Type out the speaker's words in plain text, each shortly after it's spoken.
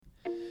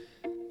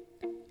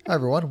Hi,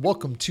 everyone.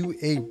 Welcome to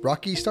a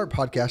Rocky Start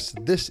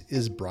podcast. This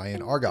is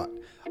Brian Argott.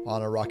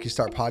 On a Rocky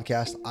Start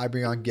podcast, I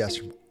bring on guests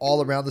from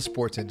all around the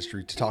sports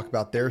industry to talk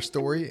about their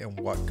story and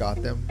what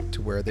got them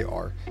to where they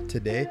are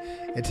today.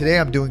 And today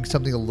I'm doing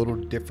something a little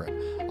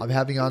different. I'm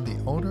having on the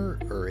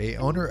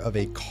owner of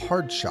a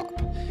card shop,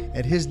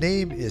 and his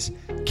name is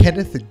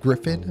Kenneth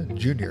Griffin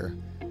Jr.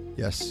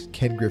 Yes,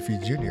 Ken Griffey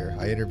Jr.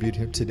 I interviewed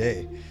him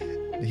today.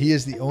 He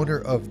is the owner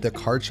of the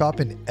card shop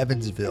in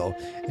Evansville,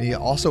 and he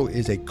also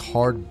is a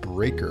card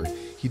breaker.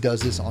 He does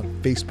this on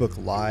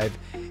Facebook Live,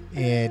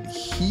 and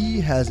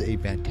he has a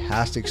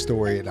fantastic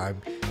story, and I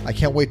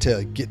can't wait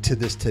to get to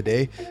this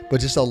today, but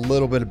just a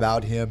little bit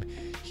about him.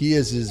 He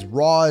is as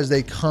raw as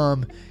they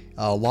come,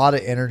 a lot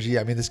of energy.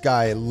 I mean, this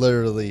guy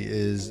literally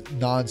is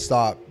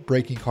nonstop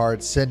breaking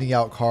cards, sending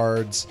out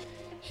cards.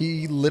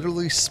 He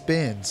literally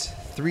spends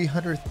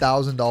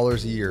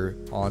 $300,000 a year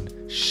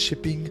on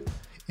shipping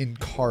in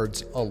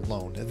cards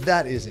alone.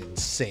 That is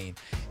insane.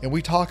 And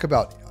we talk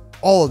about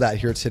all of that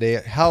here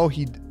today, how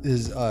he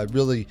has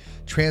really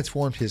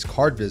transformed his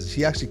card business.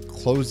 He actually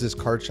closed his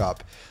card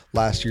shop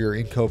last year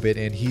in COVID,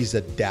 and he's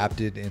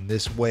adapted in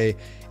this way.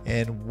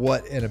 And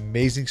what an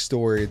amazing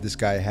story this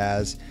guy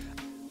has.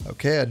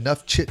 Okay,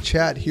 enough chit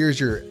chat. Here's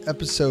your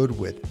episode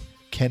with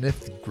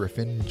Kenneth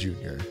Griffin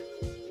Jr.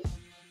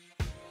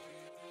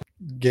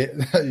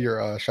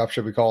 Your shop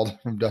should be called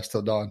From Dusk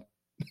Till Dawn.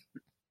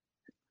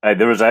 Hey,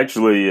 there was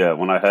actually,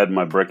 when I had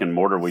my brick and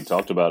mortar, we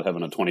talked about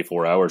having a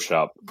 24-hour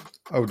shop.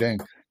 Oh, dang.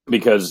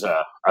 Because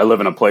I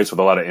live in a place with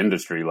a lot of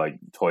industry, like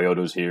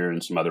Toyota's here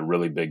and some other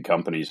really big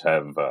companies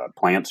have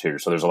plants here.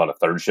 So there's a lot of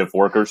third shift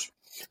workers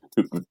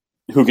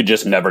who could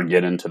just never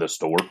get into the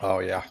store. Oh,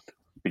 yeah.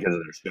 Because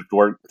of their shift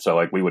work. So,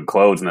 like, we would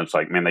close, and it's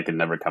like, man, they could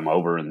never come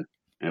over. And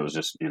it was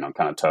just,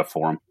 kind of tough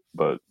for them.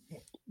 But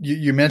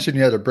you mentioned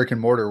you had a brick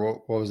and mortar.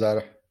 What was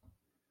that?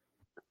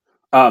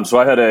 So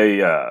I had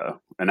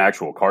an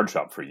actual card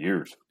shop for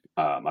years.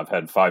 I've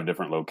had 5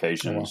 different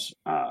locations.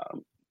 Oh,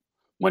 wow.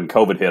 When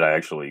COVID hit, I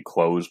actually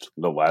closed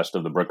the last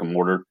of the brick and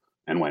mortar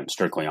and went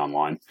strictly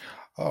online.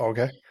 Oh,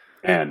 okay.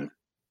 And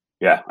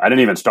yeah, I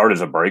didn't even start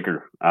as a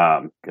breaker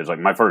because like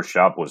my first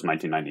shop was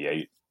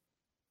 1998.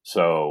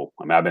 So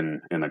I mean, I've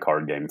been in the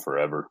card game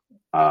forever.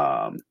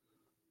 But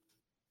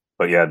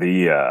yeah,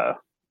 the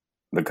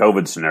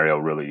COVID scenario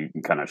really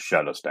kind of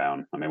shut us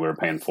down. I mean, we were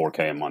paying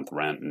 $4,000 a month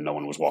rent, and no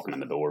one was walking in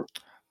the door.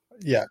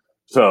 Yeah.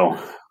 So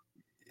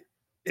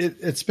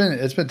it's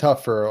been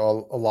tough for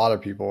a lot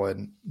of people,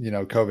 and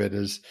COVID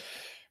has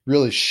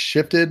really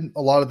shifted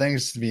a lot of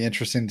things. To be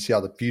interesting to see how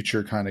the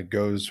future kind of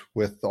goes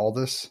with all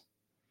this.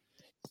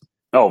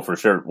 Oh, for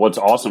sure. What's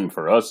awesome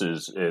for us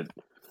is it,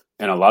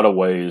 in a lot of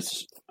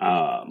ways,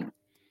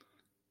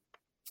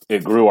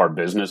 it grew our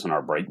business and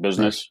our break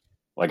business.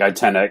 Like I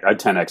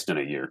 10x'd in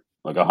a year.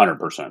 Like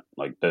 100%.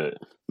 Like the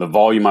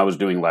volume I was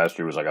doing last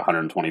year was like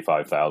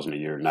 125,000 a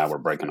year. Now we're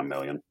breaking $1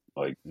 million.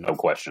 Like no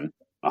question,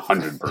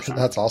 100%.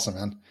 That's awesome,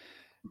 man.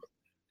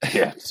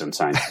 Yeah, it's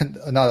insane.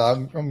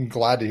 No, I'm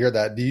glad to hear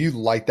that. Do you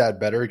like that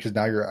better because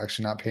now you're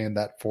actually not paying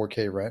that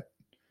 $4,000 rent?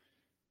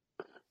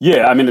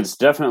 Yeah, I mean it's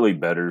definitely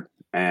better,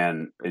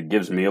 and it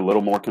gives me a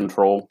little more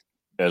control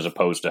as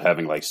opposed to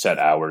having like set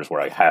hours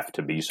where I have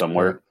to be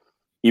somewhere. Right.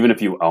 Even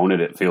if you own it,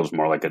 it feels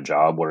more like a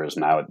job, whereas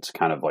now it's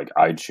kind of like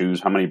I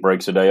choose how many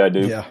breaks a day I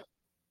do. Yeah.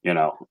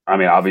 I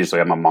mean, obviously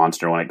I'm a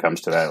monster when it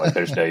comes to that. Like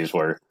there's days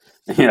where,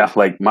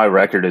 like my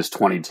record is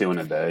 22 in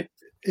a day.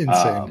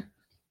 Insane.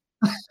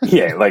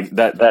 Yeah, like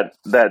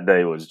that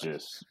day was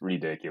just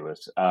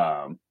ridiculous.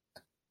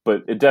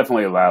 But it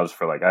definitely allows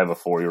for like, I have a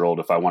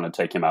 4-year-old. If I want to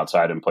take him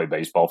outside and play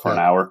baseball for an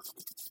hour,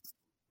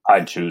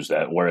 I'd choose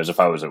that. Whereas if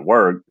I was at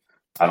work,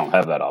 I don't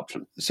have that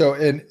option. So,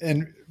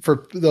 and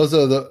for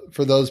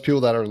those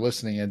people that are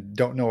listening and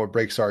don't know what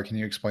breaks are, can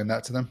you explain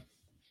that to them?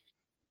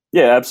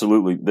 Yeah,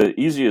 absolutely. The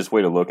easiest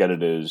way to look at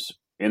it is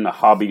in the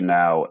hobby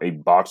now, a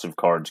box of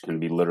cards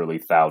can be literally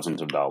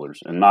thousands of dollars,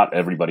 and not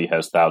everybody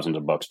has thousands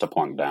of bucks to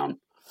plunk down.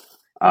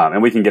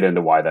 And we can get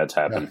into why that's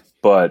happened. Yeah.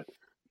 But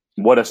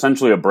what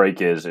essentially a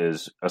break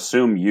is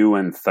assume you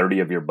and 30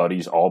 of your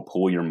buddies all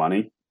pool your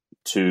money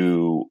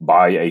to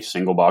buy a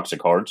single box of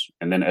cards,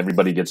 and then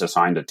everybody gets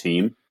assigned a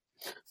team.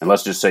 And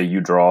let's just say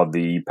you draw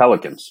the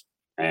Pelicans,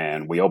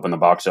 and we open the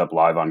box up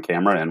live on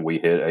camera, and we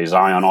hit a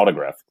Zion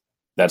autograph.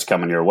 That's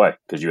coming your way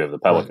because you have the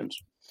Pelicans.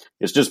 Right.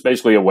 It's just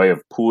basically a way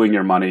of pooling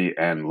your money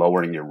and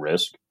lowering your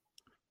risk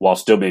while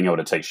still being able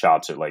to take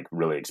shots at like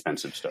really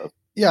expensive stuff.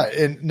 Yeah.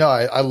 And no,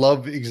 I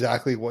love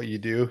exactly what you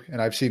do.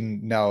 And I've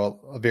seen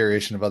now a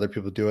variation of other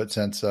people do it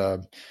since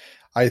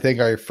I think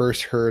I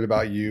first heard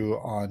about you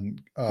on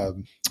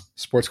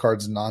Sports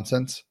Cards and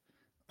Nonsense.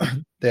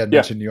 They had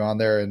mentioned you on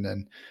there, and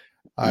then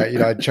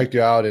I checked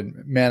you out,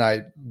 and man,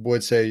 I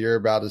would say you're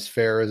about as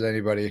fair as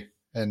anybody.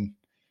 And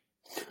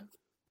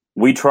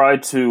we try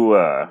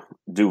to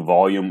do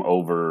volume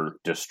over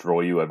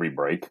destroy you every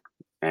break.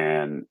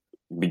 And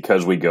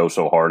because we go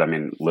so hard, I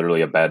mean,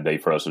 literally a bad day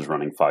for us is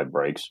running 5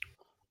 breaks.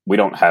 we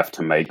don't have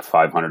to make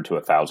 500 to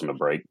 1,000 a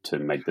break to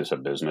make this a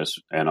business.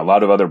 And a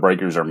lot of other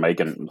breakers are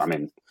making, I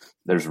mean,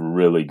 there's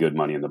really good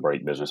money in the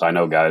break business. I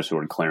know guys who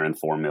are clearing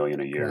 $4 million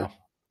a year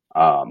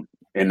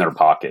in their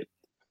pocket,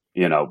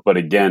 you know, but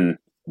again,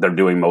 they're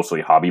doing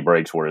mostly hobby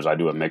breaks, whereas I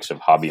do a mix of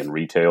hobby and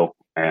retail.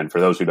 And for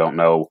those who don't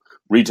know,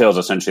 retail is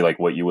essentially like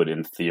what you would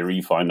in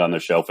theory find on the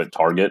shelf at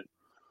Target.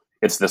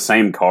 It's the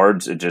same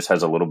cards. It just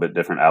has a little bit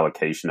different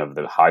allocation of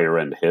the higher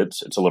end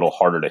hits. It's a little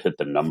harder to hit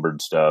the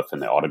numbered stuff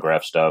and the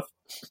autograph stuff.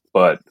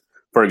 But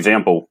for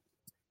example,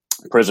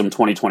 Prism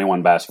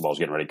 2021 basketball is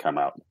getting ready to come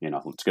out. You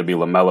know, it's going to be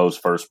LaMelo's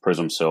first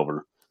Prism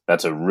Silver.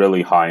 That's a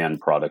really high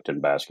end product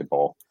in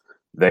basketball.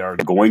 They are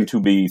going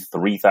to be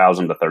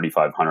 $3,000 to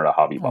 $3,500 a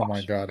hobby box. Oh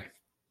my God.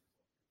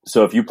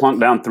 So if you plunk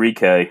down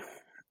 $3K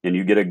and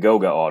you get a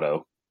Goga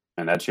auto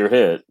and that's your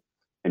hit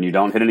and you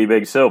don't hit any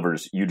big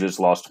silvers, you just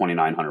lost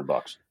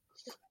 $2,900.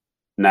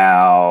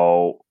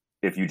 Now,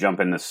 if you jump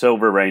in the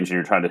silver range and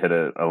you're trying to hit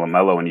a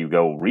LaMelo and you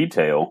go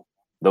retail,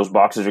 those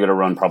boxes are going to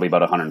run probably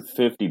about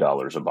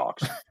 $150 a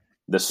box.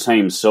 The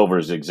same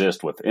silvers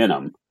exist within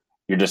them.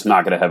 You're just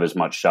not going to have as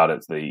much shot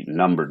at the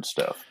numbered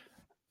stuff.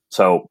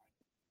 So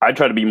I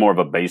try to be more of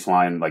a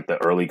baseline, like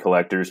the early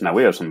collectors. Now,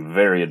 we have some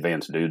very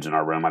advanced dudes in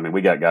our room. I mean,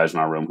 we got guys in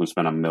our room who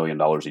spend $1 million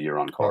a year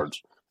on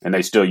cards, and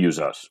they still use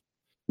us,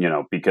 you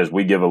know, because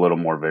we give a little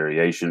more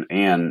variation,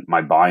 and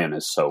my buy-in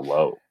is so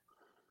low.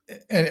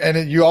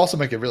 And you also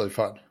make it really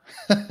fun.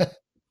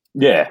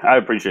 Yeah, I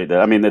appreciate that.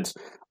 I mean,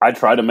 I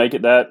try to make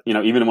it that, you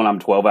know, even when I'm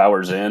 12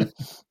 hours in,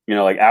 you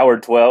know, like hour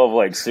 12,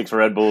 like 6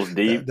 Red Bulls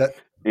deep,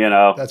 you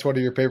know. That's one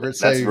of your favorite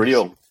sayings. That's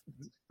real.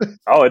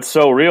 Oh, it's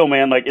so real,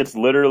 man. Like, it's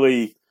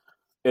literally,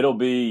 it'll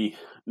be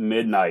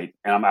midnight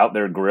and I'm out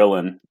there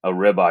grilling a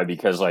ribeye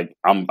because, like,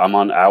 I'm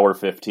on hour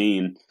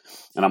 15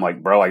 and I'm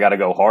like, bro, I got to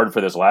go hard for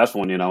this last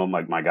one, you know. I'm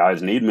like, my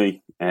guys need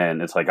me.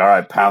 And it's like, all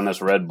right, pound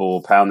this Red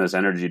Bull, pound this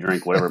energy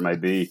drink, whatever it may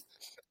be.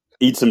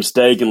 Eat some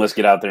steak and let's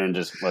get out there and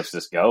let's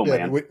just go,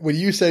 man. When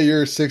you say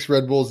you're 6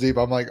 Red Bulls deep,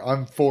 I'm like,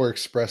 I'm 4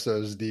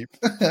 espressos deep.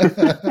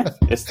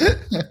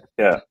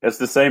 It's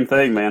the same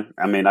thing, man.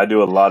 I mean, I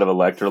do a lot of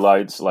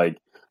electrolytes. Like,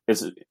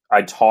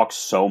 I talk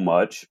so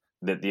much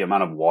that the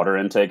amount of water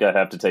intake I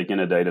have to take in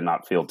a day to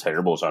not feel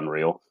terrible is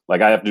unreal.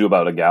 Like, I have to do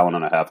about 1.5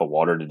 gallons of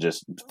water to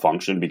just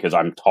function because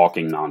I'm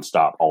talking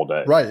nonstop all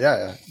day. Right.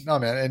 Yeah. No,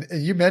 man.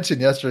 And you mentioned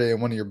yesterday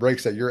in one of your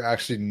breaks that you're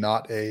actually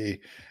not a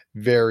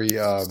very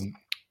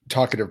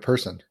talkative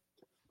person.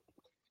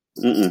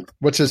 Mm-mm.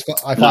 Which is,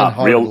 I find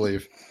hard to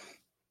believe.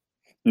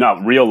 No,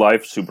 real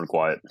life, super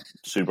quiet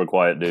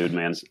dude,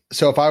 man.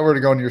 So if I were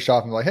to go into your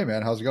shop and be like, hey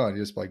man, how's it going?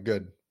 You just be like,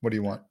 good. What do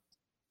you want?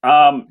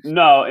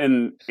 No,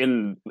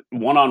 in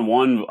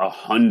one-on-one,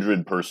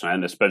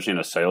 100%, especially in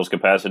a sales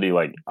capacity,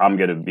 like, I'm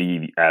going to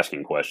be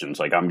asking questions.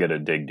 Like, I'm going to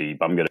dig deep.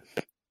 I'm going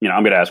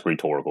to ask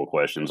rhetorical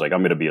questions. Like, I'm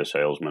going to be a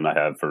salesman. I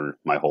have for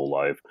my whole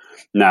life.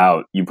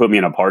 Now, you put me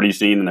in a party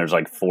scene and there's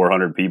like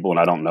 400 people and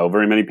I don't know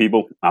very many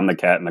people. I'm the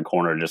cat in the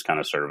corner just kind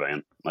of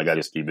surveying. Like, I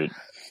just keep it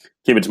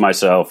to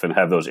myself and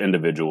have those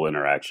individual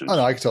interactions. Oh,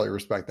 no, I can totally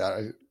respect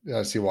that.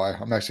 I see why.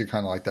 I'm actually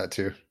kind of like that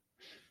too.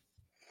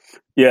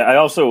 Yeah,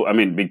 I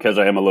mean, because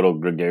I am a little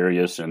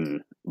gregarious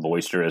and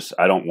boisterous,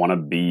 I don't want to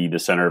be the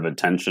center of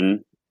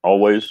attention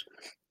always.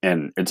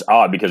 And it's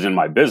odd because in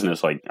my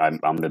business, like,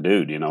 I'm the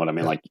dude, you know what I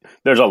mean? Like,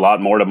 there's a lot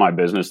more to my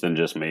business than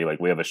just me. Like,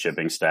 we have a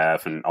shipping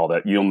staff and all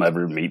that. You'll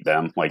never meet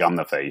them. Like, I'm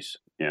the face,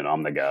 you know,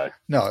 I'm the guy.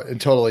 No, and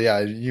totally. Yeah.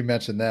 You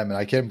mentioned them and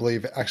I can't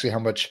believe actually how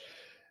much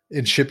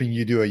in shipping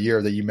you do a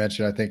year that you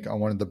mentioned, I think on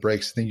one of the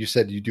breaks. I think you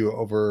said you do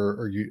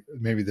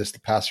maybe this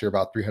past year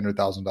about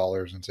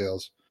 $300,000 in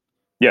sales.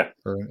 Yeah.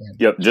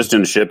 Yep. Just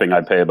in shipping,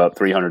 I pay about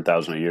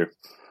 $300,000 a year.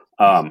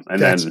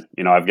 And then,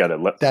 you know, I've got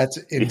to that's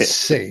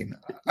insane.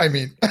 Yeah. I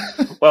mean,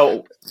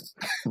 well,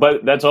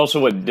 but that's also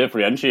what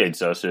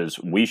differentiates us is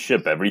we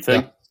ship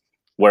everything. Yeah.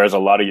 Whereas a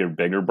lot of your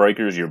bigger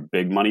breakers, your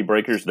big money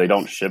breakers, they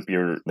don't ship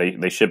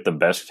they ship the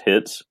best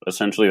hits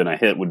essentially. And a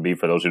hit would be,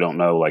 for those who don't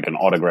know, like an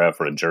autograph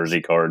or a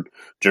jersey card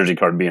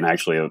being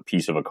actually a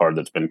piece of a card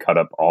that's been cut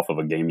up off of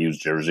a game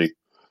used jersey,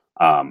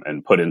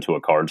 and put into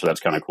a card. So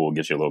that's kind of cool. It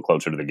gets you a little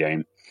closer to the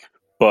game,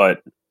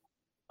 but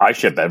I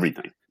ship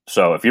everything.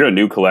 So if you're a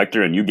new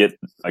collector and you get,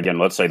 again,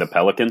 let's say the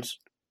Pelicans,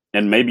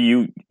 and maybe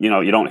you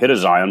don't hit a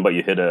Zion, but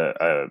you hit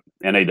a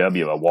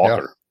NAW, a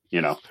Walker, you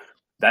know,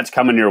 that's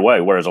coming your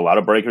way. Whereas a lot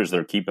of breakers,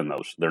 they're keeping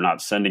those. They're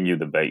not sending you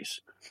the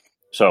base.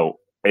 So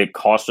it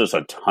costs us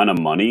a ton of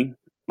money.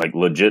 Like,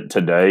 legit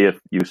today, if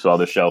you saw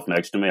the shelf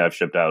next to me, I've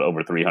shipped out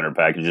over 300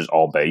 packages,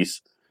 all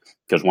base,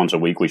 because once a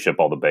week we ship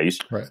all the base.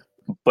 Right.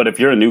 But if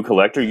you're a new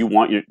collector, you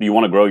want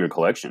to grow your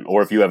collection,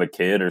 or if you have a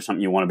kid or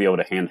something, you want to be able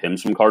to hand him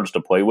some cards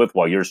to play with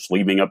while you're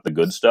sleeving up the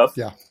good stuff.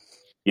 Yeah,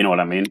 you know what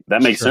I mean.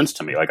 That makes sense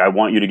to me. Like, I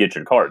want you to get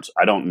your cards.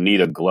 I don't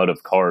need a glut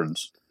of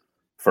cards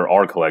for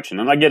our collection,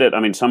 and I get it. I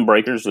mean, some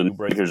breakers, and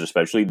breakers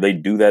especially, they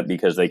do that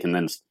because they can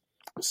then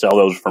sell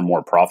those for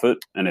more profit,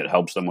 and it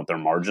helps them with their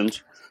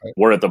margins. Right.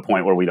 We're at the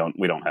point where we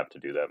don't have to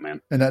do that,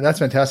 man. And that's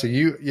fantastic.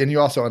 You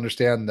also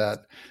understand that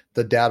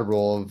the dad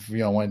role of,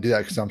 want to do that,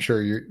 because I'm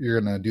sure you're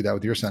going to do that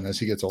with your son as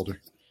he gets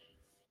older.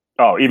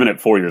 Oh, even at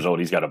 4 years old,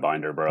 he's got a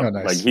binder, bro. Oh,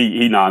 Like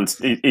nice.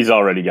 he's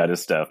already got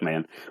his stuff,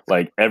 man.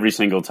 Like every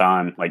single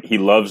time, like he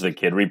loves the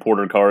Kid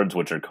Reporter cards,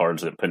 which are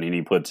cards that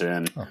Panini puts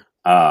in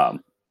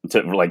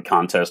to like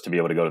contests to be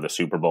able to go to the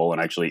Super Bowl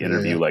and actually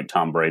interview like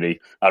Tom Brady.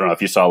 I don't know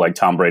if you saw like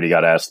Tom Brady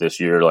got asked this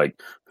year, like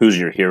who's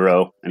your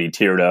hero, and he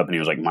teared up and he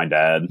was like, my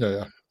dad.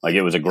 Yeah. Like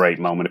it was a great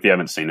moment. If you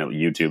haven't seen it,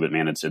 YouTube it,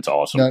 man. It's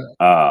awesome.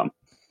 No,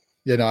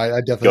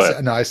 I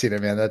definitely I seen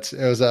it, man.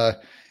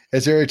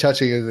 It's very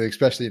touching,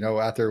 especially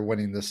after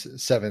winning this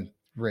 7th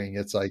ring.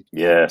 It's like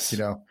yes,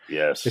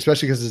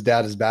 especially because his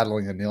dad is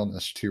battling an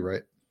illness too,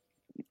 right?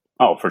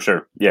 Oh, for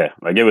sure, yeah.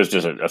 Like it was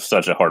just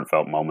such a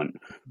heartfelt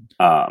moment.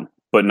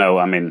 But no,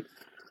 I mean,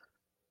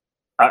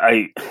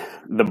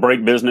 the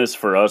break business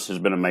for us has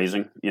been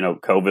amazing.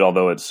 COVID,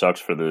 although it sucks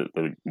for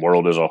the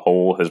world as a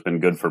whole, has been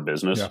good for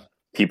business. Yeah.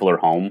 People are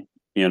home,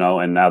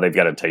 and now they've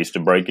got a taste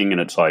of breaking, and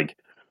it's like,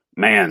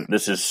 man,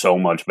 this is so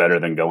much better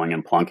than going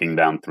and plunking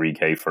down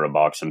 $3,000 for a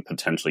box and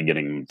potentially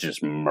getting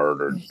just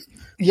murdered.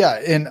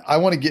 Yeah, and I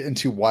want to get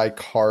into why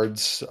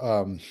cards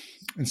and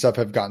stuff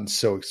have gotten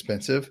so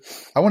expensive.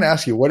 I want to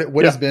ask you,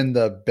 what has been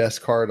the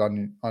best card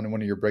on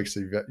one of your breaks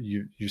that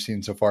you've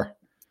seen so far?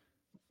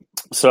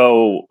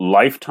 So,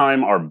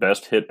 lifetime, our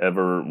best hit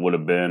ever would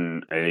have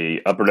been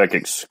a Upper Deck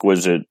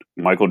Exquisite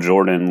Michael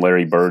Jordan,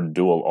 Larry Bird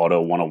Dual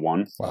Auto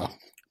 101. Wow.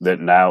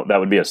 That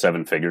would be a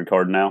 7-figure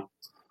card now.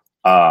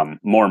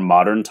 More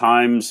modern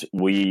times,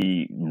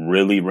 we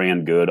really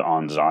ran good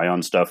on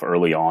Zion stuff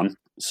early on.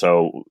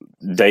 So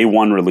day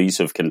one release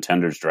of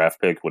Contenders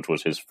draft pick, which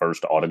was his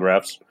first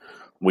autographs,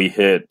 we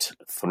hit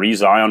 3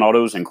 Zion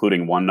autos,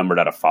 including one numbered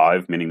out of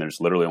 5, meaning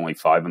there's literally only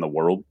 5 in the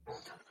world.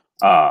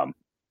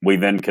 We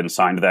then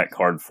consigned that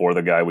card for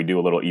the guy. We do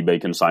a little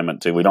eBay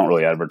consignment too. We don't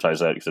really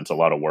advertise that because it's a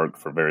lot of work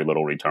for very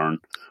little return.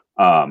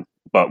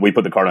 But we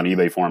put the card on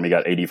eBay for him. He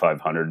got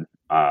 $8,500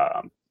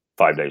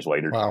 5 days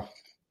later. Wow.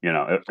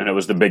 And it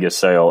was the biggest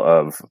sale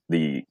of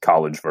the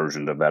college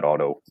version of that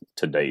auto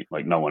to date.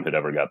 Like no one had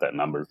ever got that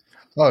number.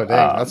 Oh,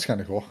 dang. That's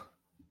kind of cool.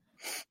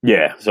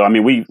 Yeah. So, I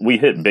mean, we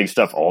hit big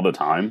stuff all the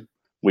time.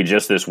 We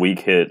just this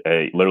week hit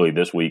a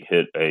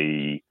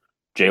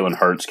Jalen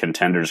Hurts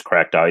Contenders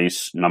Cracked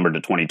Ice numbered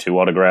to 22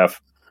 autograph.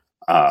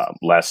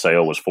 Last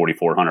sale was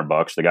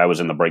 $4,400. The guy was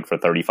in the break for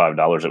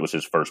 $35. It was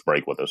his first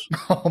break with us.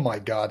 Oh my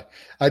God.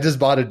 I just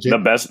bought a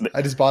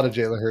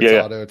Jalen Hurts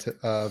auto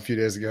a few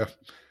days ago.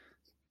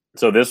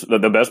 So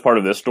the best part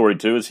of this story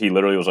too is he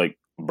literally was like,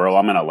 "Bro,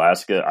 I'm in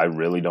Alaska. I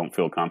really don't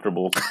feel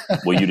comfortable.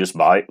 Will you just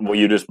buy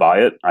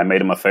it?" I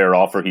made him a fair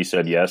offer. He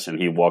said yes, and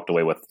he walked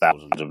away with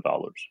thousands of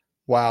dollars.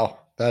 Wow,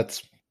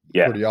 that's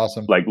pretty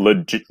awesome. Like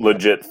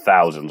legit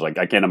thousands. Like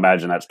I can't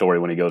imagine that story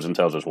when he goes and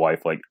tells his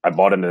wife, like, "I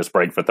bought into this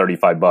break for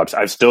 $35.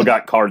 I've still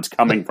got cards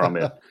coming from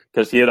it,"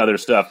 because he had other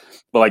stuff.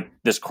 But like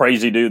this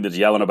crazy dude that's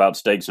yelling about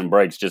steaks and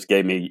breaks just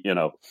gave me,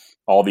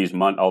 all this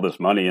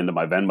money into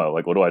my Venmo.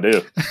 Like, what do I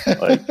do?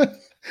 Like.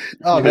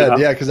 Oh man,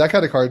 yeah, because that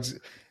kind of cards,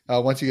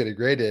 once you get it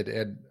graded,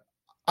 and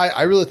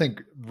I really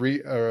think I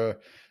really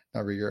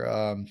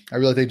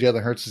think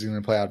Jalen Hurts is going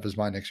to play out of his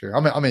mind next year.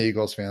 I'm an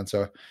Eagles fan,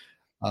 so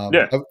I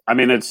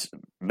mean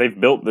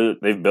they've built it,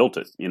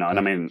 and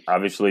I mean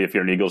obviously if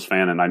you're an Eagles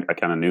fan, and I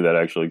kind of knew that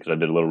actually because I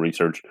did a little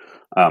research.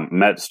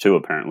 Mets too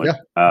apparently. Yeah,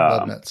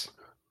 love Mets.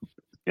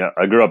 Yeah,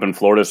 I grew up in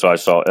Florida, so I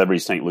saw every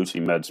St.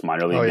 Lucie Mets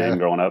minor league game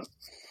growing up.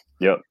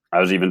 Yep. I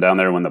was even down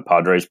there when the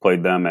Padres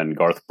played them and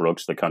Garth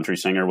Brooks, the country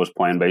singer, was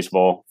playing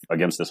baseball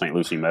against the St.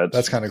 Lucie Mets.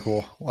 That's kind of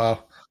cool.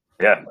 Wow.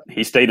 Yeah.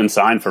 He stayed and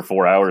signed for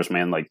 4 hours,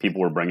 man. Like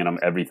people were bringing him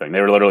everything.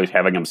 They were literally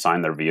having him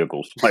sign their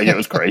vehicles. Like it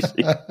was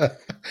crazy.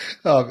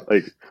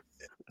 Like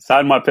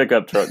sign my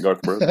pickup truck,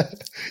 Garth Brooks.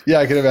 Yeah,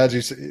 I can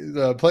imagine.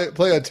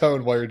 Play a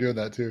tone while you're doing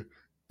that too.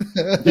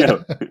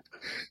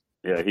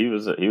 Yeah, he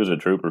was a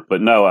trooper. But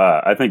no,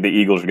 I think the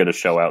Eagles are going to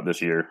show out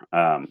this year.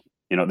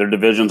 Their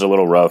division's a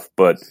little rough,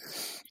 but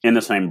in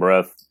the same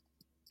breath,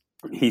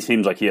 he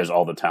seems like he has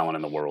all the talent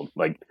in the world.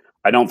 Like,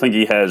 I don't think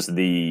he has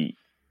the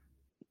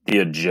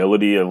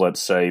agility of,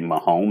 let's say,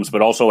 Mahomes,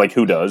 but also, like,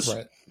 who does?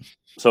 Right.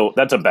 So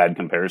that's a bad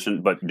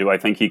comparison. But do I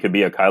think he could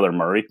be a Kyler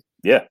Murray?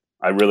 Yeah,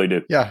 I really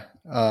do. Yeah.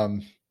 I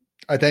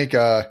think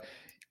I'm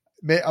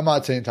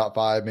not saying top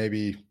 5,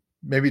 maybe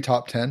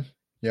top 10.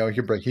 He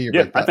could break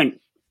that. I think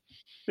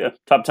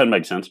top 10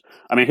 makes sense.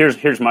 I mean,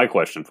 here's my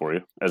question for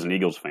you as an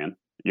Eagles fan.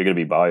 You're going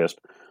to be biased.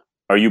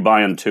 Are you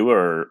buying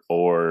Tua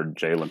or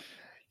Jalen?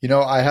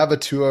 I have a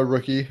Tua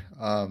rookie.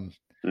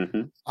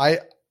 I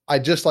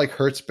just like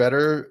Hurts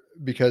better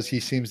because he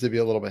seems to be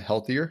a little bit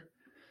healthier.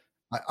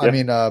 I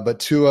mean, but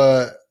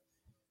Tua,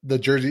 the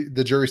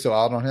jury's still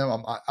out on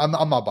him.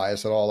 I'm not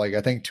biased at all. Like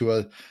I think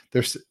Tua,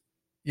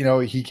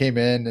 he came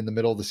in the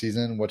middle of the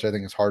season, which I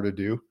think is hard to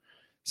do.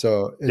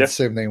 So it's the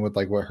same thing with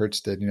like what Hurts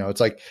did.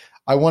 It's like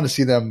I want to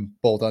see them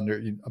both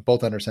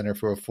under center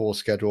for a full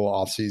schedule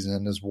off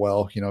season as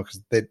well. Because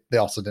they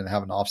also didn't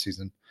have an off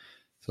season,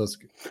 so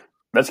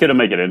that's going to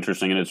make it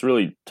interesting, and it's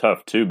really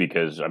tough too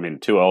because I mean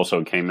Tua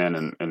also came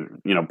in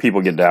and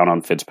people get down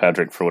on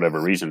Fitzpatrick for whatever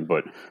reason,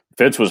 but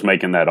Fitz was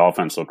making that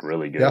offense look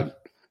really good.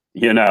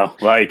 Yeah.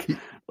 Like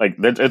Like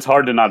it's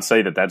hard to not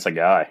say that that's a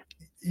guy.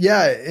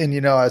 Yeah, and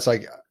it's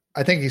like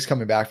I think he's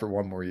coming back for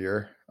one more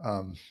year.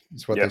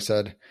 Is what they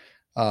said.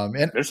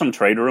 And there's some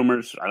trade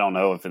rumors. I don't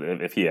know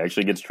if he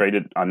actually gets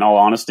traded. In all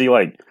honesty,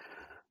 like,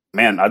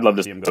 man, I'd love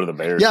to see him go to the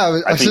Bears.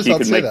 Yeah, I think he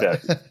could make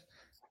that.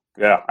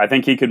 Yeah, I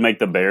think he could make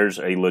the Bears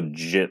a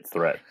legit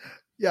threat.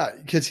 Yeah,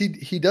 because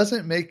he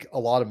doesn't make a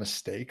lot of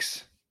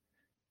mistakes,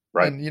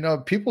 right?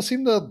 And people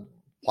seem to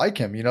like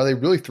him. They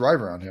really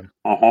thrive around him.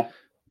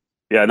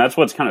 Yeah, and that's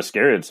what's kind of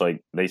scary. It's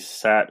like they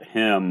sat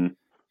him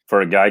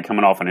for a guy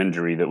coming off an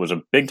injury that was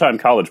a big time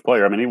college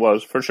player. I mean, he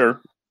was for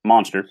sure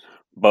monster,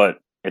 but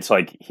it's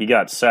like he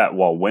got sat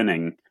while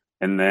winning,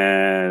 and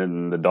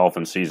then the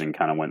Dolphins season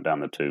kind of went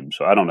down the tube.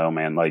 So I don't know,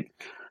 man. Like,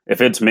 if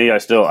it's me,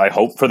 I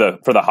hope for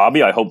the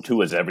hobby, I hope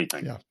Tua is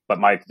everything. Yeah. But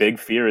my big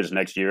fear is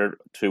next year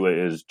Tua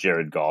is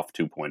Jared Goff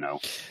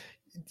 2.0.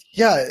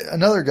 Yeah,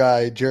 another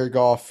guy, Jared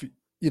Goff.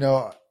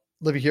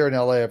 Living here in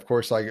LA, of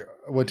course, like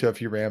I went to a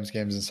few Rams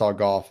games and saw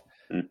Goff.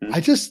 Mm-hmm.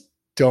 I just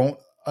don't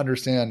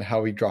understand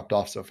how he dropped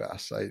off so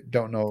fast. I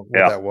don't know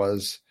what that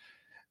was.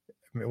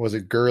 I mean, was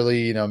it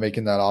Gurley,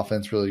 making that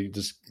offense really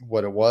just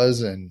what it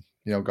was, and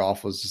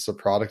Goff was just a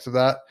product of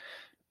that.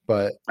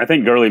 But I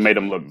think Gurley made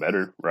him look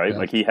better, right? Yeah.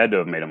 Like he had to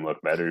have made him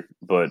look better.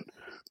 But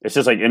it's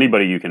just like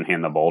anybody you can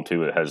hand the ball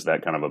to it has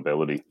that kind of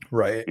ability,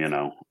 right?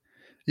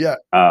 Yeah.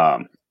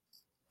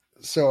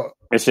 So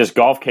it's just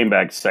Goff came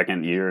back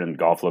second year and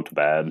Goff looked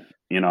bad.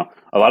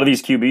 A lot of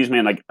these QBs,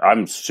 man, like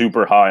I'm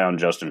super high on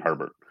Justin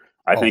Herbert.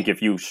 I think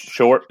if you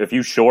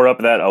shore up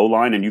that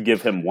O-line and you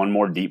give him one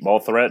more deep ball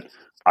threat,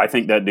 I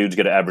think that dude's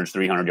going to average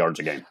 300 yards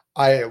a game.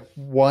 I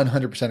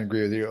 100%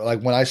 agree with you.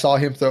 Like when I saw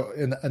him throw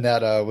in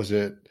that, was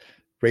it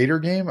Raider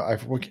game? I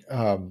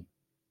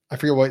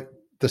forget what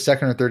the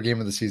second or third game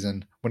of the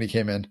season when he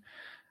came in.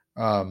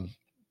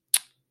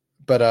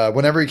 But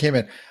whenever he came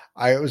in,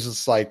 I was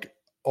just like,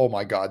 oh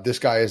my God, this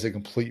guy is a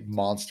complete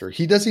monster.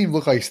 He doesn't even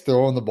look like he's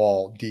throwing the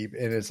ball deep,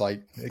 and it's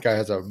like the guy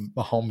has a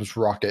Mahomes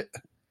rocket.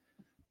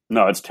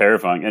 No, it's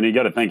terrifying. And you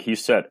got to think he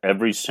set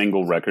every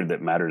single record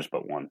that matters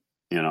but one.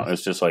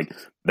 It's just like,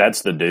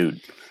 that's the dude.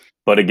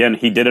 But again,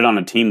 he did it on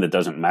a team that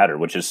doesn't matter,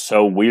 which is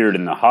so weird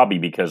in the hobby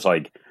because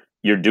like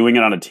you're doing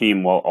it on a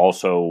team while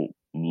also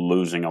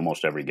losing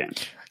almost every game.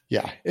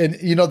 Yeah. And,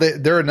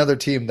 they're another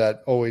team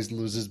that always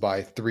loses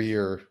by 3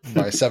 or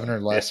by 7 or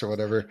less or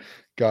whatever.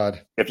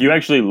 God. If you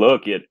actually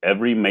look at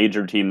every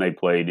major team they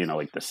played,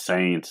 like the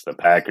Saints, the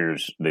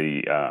Packers,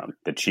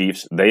 the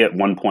Chiefs, they at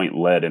one point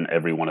led in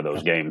every one of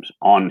those games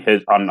on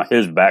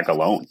his back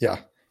alone. Yeah.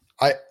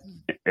 What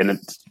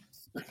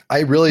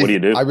do you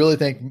do? I really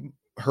think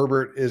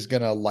Herbert is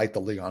going to light the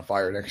league on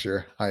fire next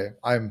year.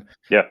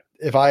 Yeah.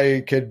 If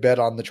I could bet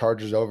on the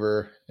Chargers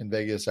over in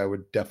Vegas, I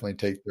would definitely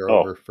take their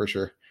over for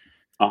sure.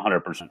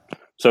 100%.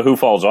 So who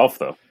falls off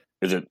though?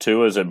 Is it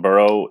Tua? Is it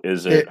Burrow?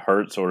 Is it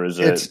Hurts? Or is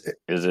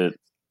it?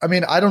 I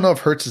mean, I don't know if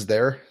Hurts is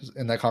there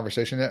in that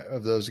conversation yet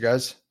of those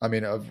guys. I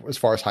mean, as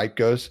far as hype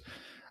goes,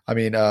 I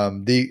mean,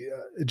 the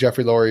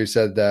Jeffrey Lurie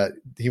said that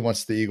he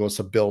wants the Eagles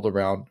to build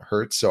around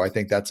Hurts. So I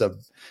think that's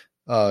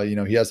he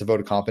has a vote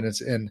of confidence.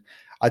 And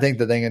I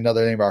think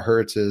another thing about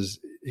Hurts is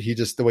he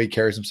just, the way he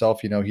carries himself,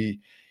 he,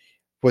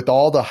 with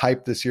all the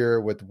hype this year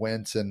with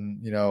Wentz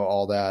and,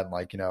 all that,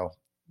 and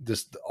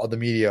just all the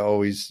media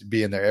always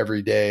being there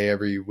every day,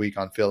 every week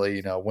on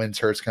Philly, Wentz,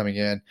 Hurts coming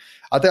in.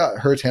 I thought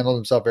Hurts handled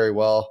himself very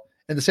well.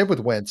 And the same with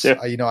Wentz. Yeah.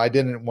 I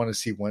didn't want to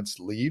see Wentz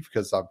leave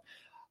because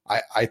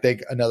I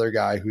think another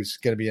guy who's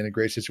going to be in a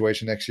great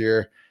situation next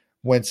year,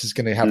 Wentz is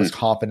going to have his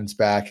confidence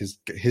back,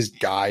 his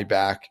guy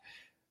back,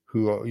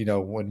 who,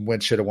 when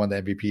Wentz should have won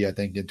the MVP, I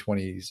think in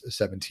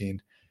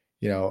 2017,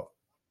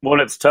 Well,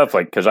 it's tough,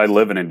 like, because I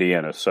live in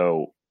Indiana,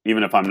 so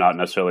even if I'm not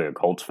necessarily a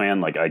Colts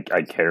fan, like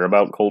I care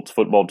about Colts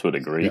football to a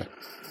degree. Yeah.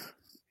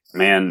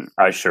 Man,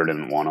 I sure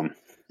didn't want him.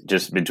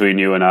 Just between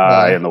you and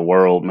I and the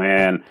world,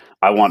 man,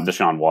 I want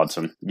Deshaun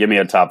Watson. Give me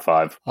a top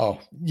 5. Oh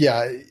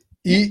yeah,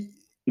 we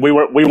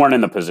weren't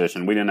in the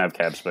position. We didn't have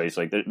cap space.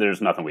 Like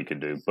there's nothing we could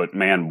do. But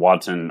man,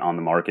 Watson on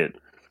the market.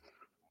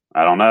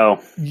 I don't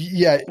know.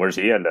 Yeah, where's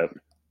he end up?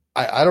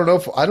 I don't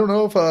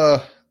know if.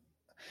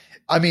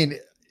 I mean,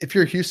 if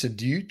you're Houston,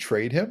 do you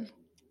trade him?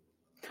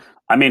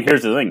 I mean,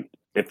 here's the thing.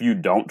 If you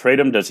don't trade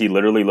him, does he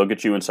literally look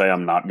at you and say,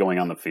 I'm not going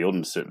on the field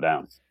and sit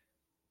down?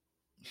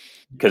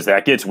 Because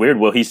that gets weird.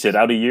 Will he sit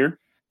out a year?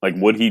 Like,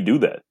 would he do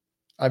that?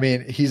 I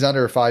mean, he's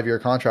under a 5-year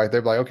contract.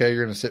 They're like, okay,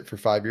 you're going to sit for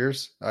 5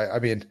 years. I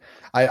mean,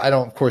 I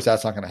don't, of course,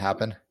 that's not going to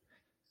happen.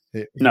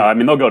 No, I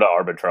mean, they'll go to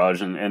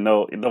arbitrage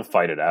and they'll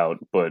fight it out.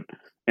 But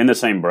in the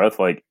same breath,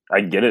 like,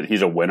 I get it.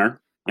 He's a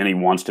winner and he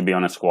wants to be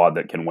on a squad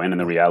that can win.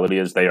 And the reality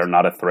is they are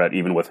not a threat,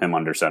 even with him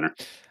under center.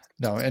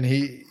 No, and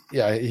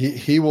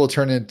he will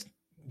turn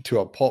into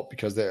a pulp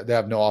because they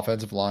have no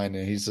offensive line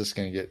and he's just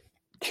going to get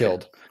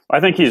killed. I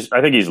think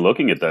he's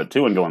looking at that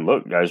too and going,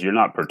 look, guys, you're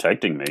not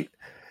protecting me.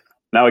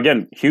 Now,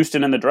 again,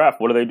 Houston in the draft,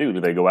 what do? Do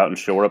they go out and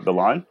shore up the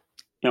line?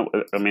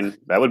 I mean,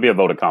 that would be a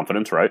vote of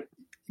confidence, right?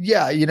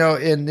 Yeah,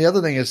 and the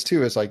other thing is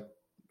too, is like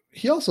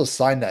he also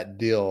signed that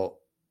deal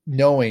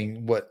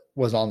knowing what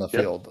was on the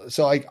field.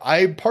 So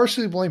I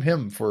partially blame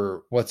him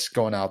for what's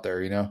going out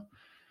there,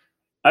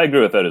 I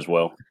agree with that as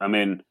well. I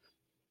mean,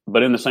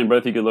 but in the same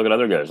breath, you could look at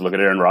other guys. Look at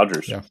Aaron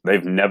Rodgers. Yeah.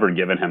 They've never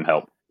given him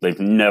help. They've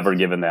never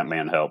given that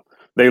man help.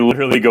 They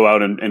literally go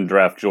out and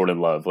draft Jordan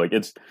Love. Like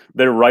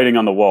they're writing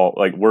on the wall,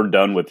 like, we're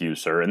done with you,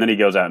 sir. And then he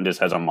goes out and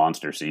just has a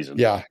monster season.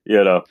 Yeah.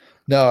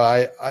 No,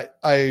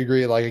 I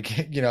agree. Like,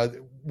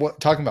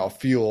 talking about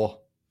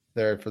fuel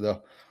there for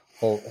the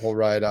whole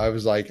ride. I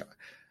was like,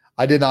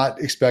 I did not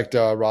expect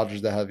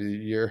Rodgers to have a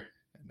year.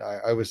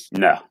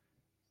 No.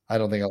 I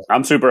don't think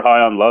I'm super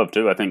high on Love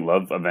too. I think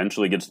Love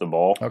eventually gets the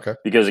ball. Okay.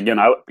 Because again,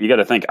 you got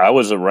to think, I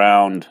was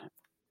around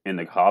in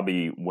the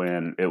hobby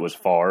when it was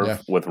Favre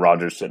with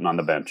Rodgers sitting on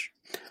the bench,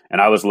 and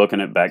I was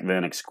looking at back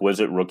then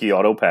exquisite rookie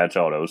auto patch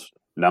autos,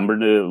 numbered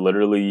to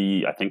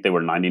literally, I think they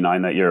were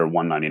 99 that year or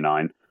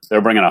 199. They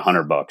were bringing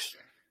 $100,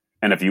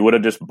 and if you would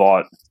have just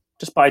buy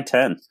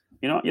 10.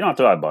 You don't have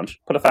to buy a bunch.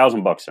 Put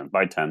 $1,000 in,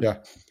 buy 10. Yeah.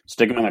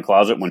 Stick them in the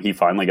closet when he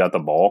finally got the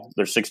ball.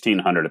 They're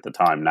 $1,600 at the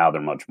time. Now they're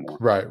much more.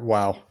 Right.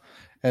 Wow.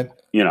 And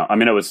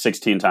it was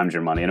 16 times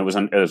your money, and it was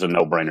a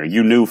no-brainer.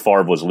 You knew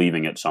Favre was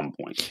leaving at some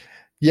point.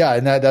 Yeah,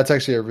 and that's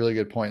actually a really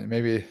good point.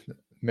 Maybe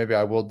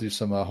I will do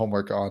some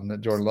homework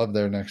on Jordan Love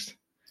there next.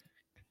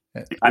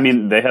 I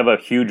mean, they have a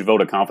huge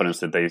vote of confidence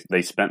that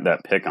they spent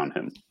that pick on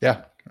him.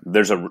 Yeah.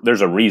 There's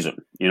a reason.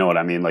 You know what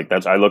I mean? Like,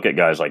 I look at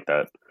guys like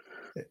that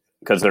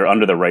because they're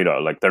under the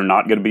radar. Like, they're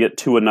not going to be at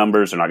Tua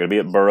numbers. They're not going to be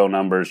at Burrow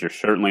numbers. You're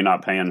certainly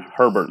not paying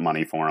Herbert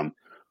money for him.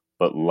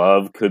 But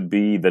Love could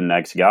be the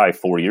next guy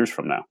 4 years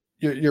from now.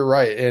 You're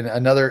right. And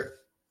another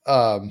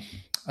guy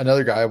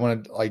I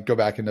want to go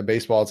back into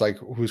baseball. It's like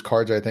whose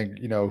cards I think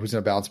who's going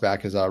to bounce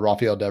back is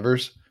Rafael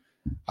Devers.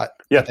 I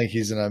think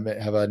he's going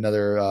to have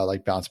another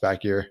bounce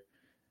back year.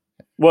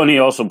 Well, and he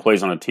also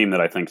plays on a team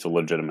that I think is a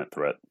legitimate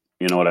threat.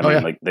 You know what I mean? Yeah.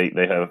 Like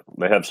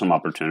they have some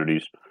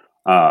opportunities.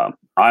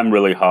 I'm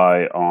really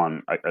high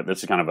on.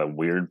 This is kind of a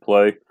weird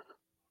play.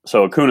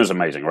 So Acuna's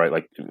amazing, right?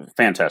 Like,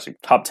 fantastic,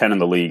 top 10 in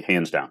the league,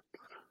 hands down.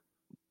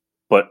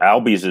 But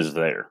Albies is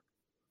there.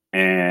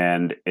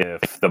 And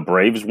if the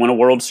Braves win a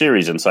World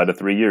Series inside of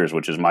 3 years,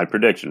 which is my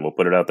prediction, we'll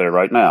put it out there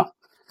right now,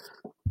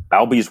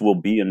 Albies will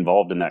be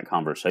involved in that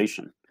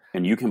conversation.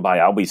 And you can buy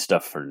Albies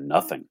stuff for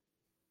nothing.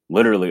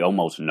 Literally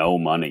almost no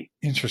money.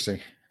 Interesting.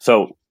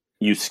 So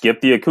you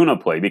skip the Acuna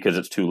play because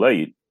it's too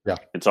late. Yeah.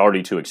 It's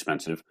already too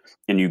expensive.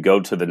 And you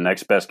go to the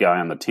next best guy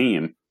on the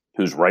team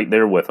who's right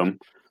there with them.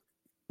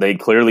 They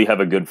clearly have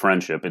a good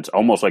friendship. It's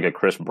almost like a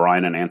Chris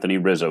Bryant and Anthony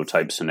Rizzo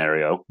type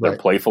scenario. They're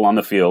playful on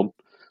the field.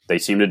 They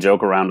seem to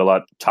joke around a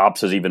lot.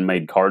 Topps has even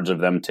made cards of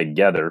them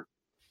together,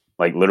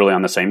 like literally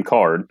on the same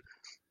card.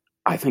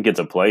 I think it's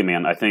a play,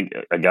 man. I think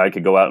a guy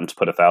could go out and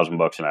put $1,000 in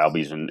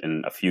Albies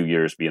in a few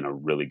years, be in a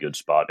really good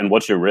spot. And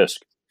what's your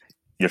risk?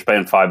 You're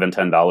spending $5 and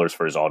 $10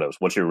 for his autos.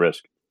 What's your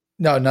risk?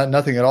 No,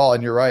 nothing at all.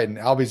 And you're right. And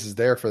Albies is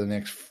there for the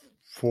next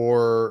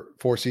four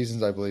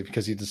seasons, I believe,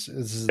 because this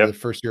is the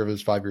first year of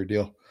his 5-year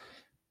deal.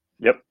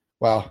 Yep.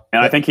 Wow.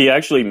 And I think he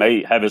actually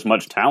may have as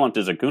much talent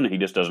as Acuna. He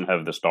just doesn't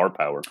have the star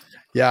power.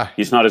 Yeah.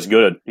 He's not as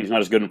good. He's not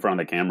as good in front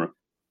of the camera.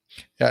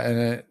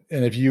 Yeah.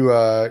 And if you,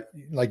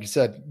 like you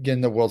said, get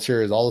in the World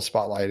Series, all the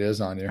spotlight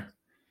is on you.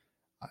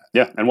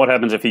 Yeah. And what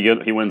happens if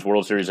he wins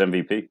World Series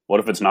MVP? What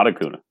if it's not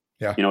Acuna?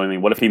 Yeah. You know what I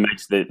mean? What if he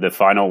makes the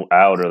final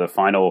out or the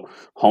final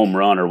home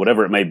run or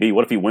whatever it may be?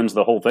 What if he wins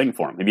the whole thing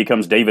for him? He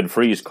becomes David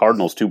Freese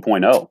Cardinals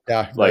 2.0.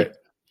 Yeah. Like,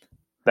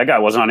 that guy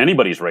wasn't on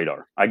anybody's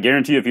radar. I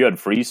guarantee you, if you had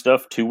free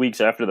stuff 2 weeks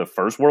after the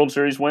first World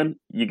Series win,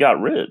 you got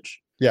rich.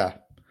 Yeah.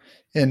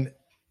 And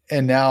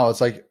now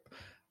it's like,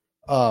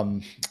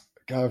 God,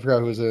 I forgot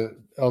who was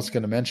else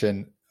going to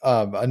mention.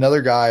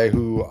 Another guy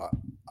who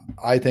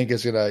I think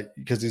is going to,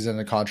 because he's in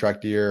a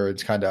contract year,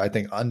 it's kind of, I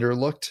think,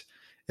 underlooked,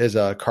 is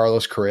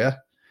Carlos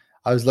Correa.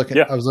 I was looking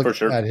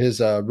at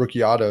his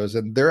rookie autos,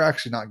 and they're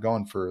actually not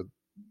going for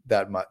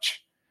that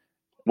much.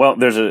 Well,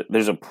 there's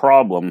a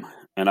problem.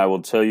 And I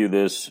will tell you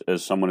this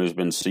as someone who's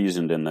been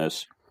seasoned in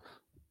this,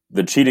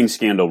 the cheating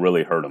scandal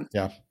really hurt him.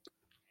 Yeah.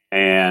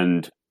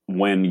 And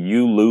when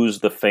you lose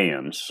the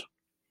fans,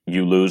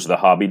 you lose the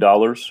hobby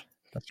dollars.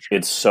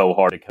 It's so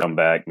hard to come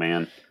back,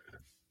 man.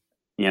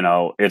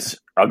 I'll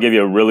give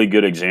you a really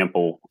good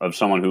example of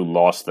someone who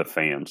lost the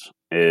fans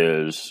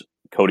is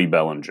Cody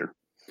Bellinger.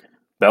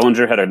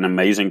 Bellinger had an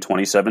amazing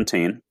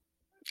 2017,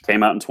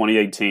 came out in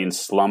 2018,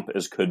 slump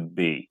as could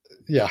be.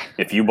 Yeah.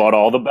 If you bought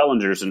all the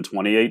Bellingers in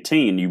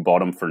 2018, you bought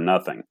them for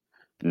nothing.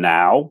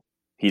 Now,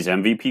 he's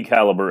MVP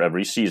caliber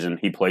every season.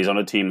 He plays on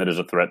a team that is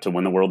a threat to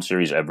win the World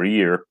Series every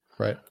year.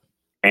 Right.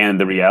 And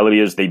the reality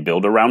is they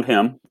build around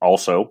him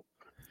also.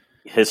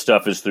 His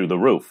stuff is through the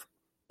roof.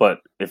 But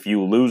if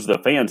you lose the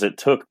fans, it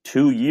took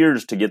 2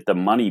 years to get the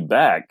money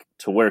back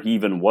to where he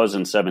even was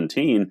in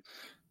 17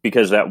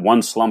 because that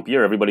one slump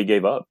year, everybody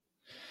gave up.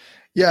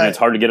 Yeah. And it's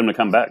hard to get him to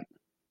come back.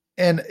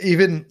 And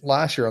even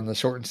last year on the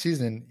shortened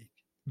season,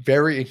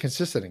 very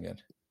inconsistent again.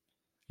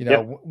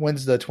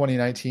 When's the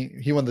 2019?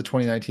 He won the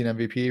 2019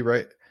 MVP,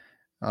 right?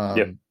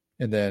 And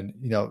then,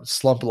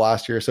 slump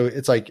last year. So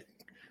it's like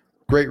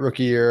great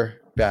rookie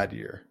year, bad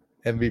year,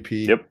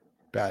 MVP. Yep.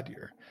 bad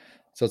year.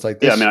 So it's like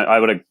Yeah, this. I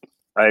mean,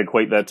 I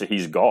equate that to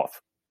he's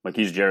Goff. Like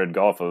he's Jared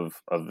Goff of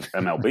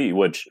MLB,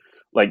 which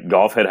like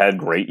Goff had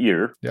great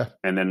year, Yeah.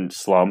 and then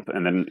slump,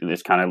 and then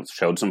it's kind of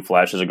showed some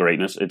flashes of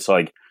greatness. It's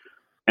like,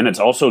 and it's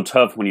also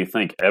tough when you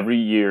think every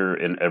year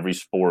in every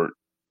sport,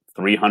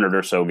 300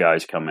 or so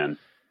guys come in,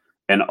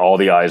 and all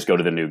the eyes go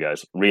to the new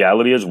guys.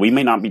 Reality is, we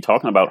may not be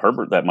talking about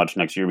Herbert that much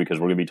next year because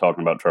we're going to be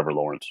talking about Trevor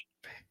Lawrence.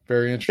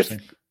 Very interesting.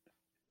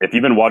 If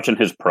you've been watching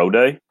his pro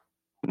day,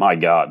 my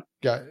God,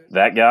 Yeah.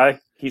 that guy,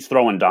 he's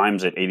throwing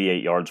dimes at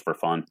 88 yards for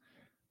fun.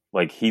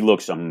 Like, he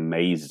looks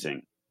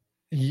amazing.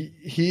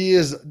 He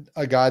is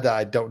a guy that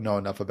I don't know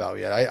enough about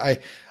yet.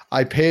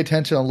 I pay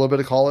attention a little bit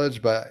of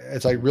college, but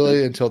it's like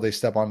really until they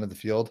step onto the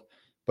field,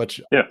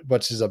 which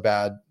is a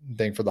bad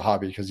thing for the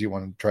hobby because you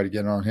want to try to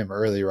get on him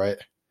early, right?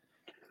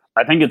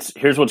 I think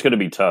here's what's going to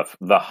be tough.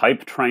 The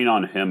hype train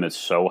on him is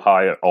so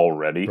high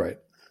already. Right.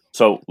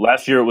 So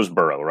last year it was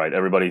Burrow, right?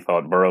 Everybody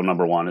thought Burrow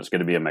number one. It's going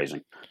to be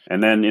amazing.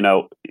 And then, you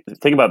know,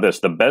 think about this.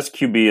 The best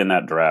QB in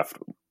that draft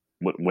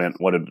went,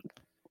 what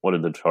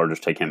did the Chargers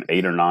take him,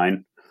 8 or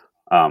 9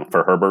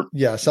 for Herbert?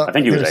 Yeah. I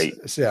think he was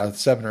 8. Yeah,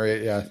 7 or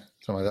 8. Yeah.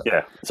 Something like that.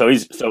 Yeah.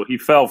 So he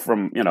fell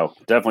from, you know,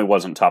 definitely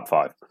wasn't top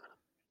 5.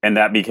 And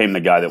that became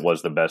the guy that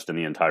was the best in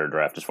the entire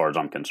draft, as far as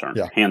I'm concerned.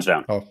 Yeah. Hands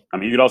down. Oh. I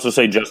mean, you could also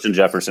say Justin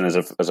Jefferson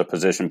as a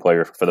position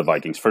player for the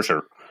Vikings, for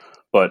sure.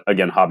 But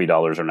again, hobby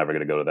dollars are never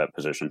going to go to that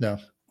position. No.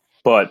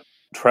 But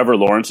Trevor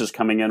Lawrence is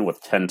coming in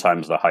with 10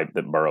 times the hype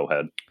that Burrow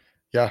had.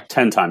 Yeah.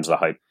 10 times the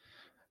hype.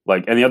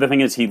 Like, and the other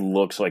thing is he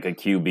looks like a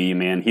QB,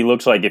 man. He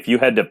looks like if you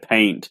had to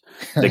paint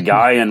the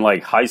guy in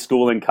like high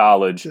school and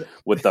college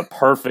with the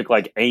perfect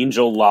like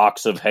angel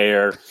locks of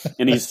hair,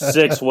 and he's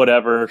 6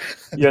 whatever,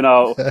 you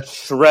know,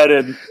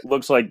 shredded,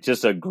 looks like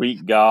just a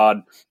Greek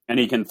god, and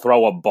he can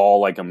throw a ball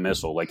like a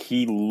missile. Like,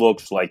 he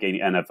looks like an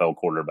NFL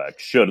quarterback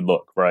should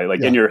look, right?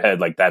 Like in your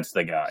head, like that's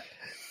the guy.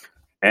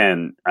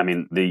 And I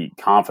mean, the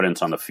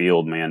confidence on the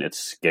field, man, it's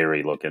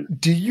scary looking.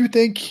 Do you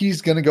think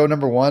he's going to go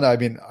number 1? I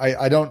mean,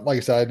 I don't, like I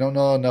said, I don't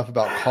know enough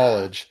about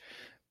college,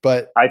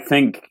 but I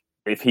think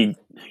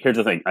here's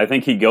the thing. I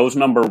think he goes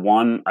number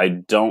 1. I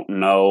don't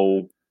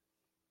know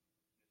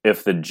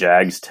if the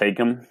Jags take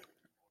him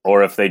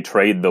or if they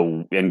trade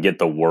and get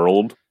the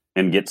world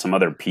and get some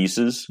other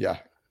pieces. Yeah.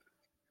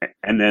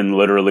 And then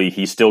literally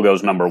he still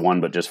goes number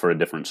 1, but just for a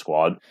different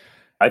squad.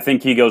 I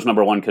think he goes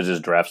number 1 because his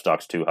draft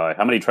stock's too high.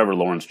 How many Trevor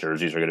Lawrence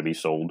jerseys are going to be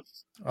sold?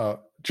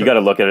 You got to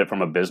look at it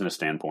from a business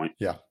standpoint.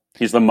 Yeah.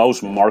 He's the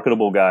most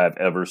marketable guy I've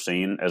ever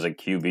seen as a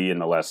QB in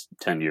the last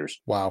 10 years.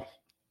 Wow.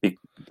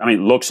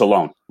 Looks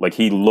alone. Like,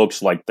 he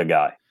looks like the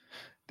guy.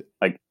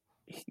 Like,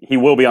 he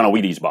will be on a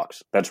Wheaties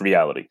box. That's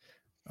reality.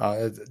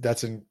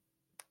 That's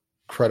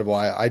incredible.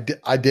 I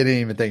didn't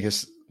even think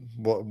his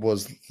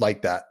was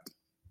like that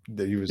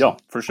he was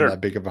for sure. on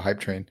that big of a hype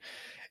train.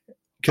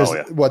 Because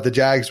the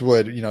Jags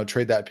would, you know,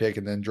 trade that pick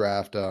and then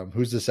draft.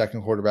 Who's the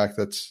second quarterback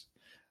that's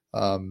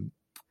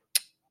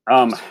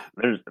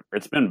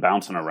it's been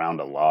bouncing around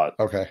a lot.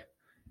 Okay.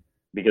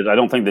 Because I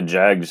don't think the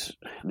Jags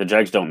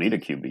don't need a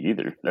QB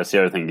either. That's the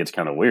other thing that gets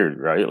kind of weird,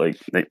 right? Like,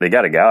 they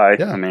got a guy.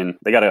 Yeah. I mean,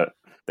 they got a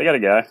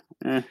guy.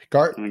 Kind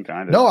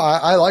of. No,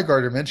 I like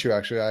Gardner Minshew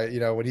actually.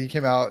 When he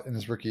came out in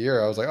his rookie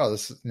year, I was like, oh,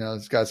 this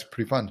guy's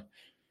pretty fun.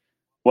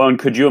 Well, and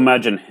could you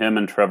imagine him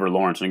and Trevor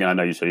Lawrence? And again, I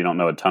know you said you don't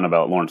know a ton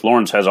about Lawrence.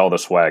 Lawrence has all the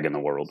swag in the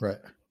world. Right.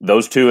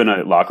 Those two in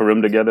a locker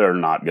room together are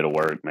not going to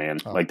work, man.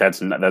 Oh. Like, that's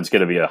going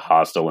to be a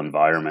hostile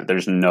environment.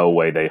 There's no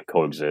way they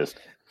coexist.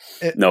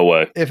 No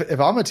way. If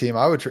I'm a team,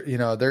 I would,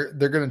 they're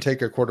going to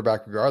take a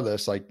quarterback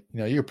regardless. Like,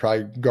 you could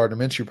probably Gardner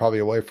Minshew probably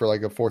away for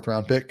like a 4th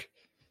round pick.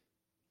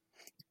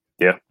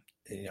 Yeah.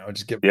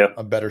 Just give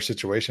a better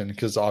situation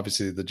because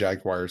obviously the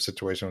Jaguars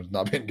situation has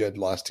not been good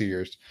the last 2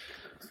 years.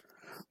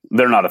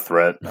 They're not a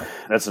threat. No.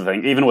 That's the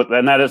thing.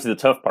 And that is the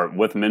tough part.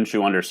 With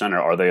Minshew under center,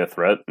 are they a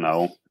threat?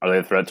 No. Are they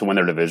a threat to win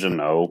their division?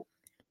 No.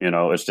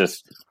 It's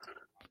just,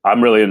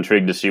 I'm really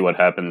intrigued to see what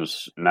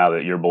happens now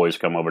that your boys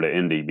come over to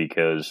Indy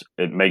because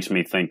it makes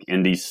me think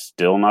Indy's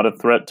still not a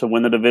threat to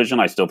win the division.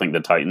 I still think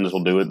the Titans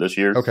will do it this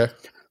year. Okay.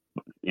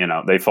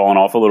 They've fallen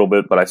off a little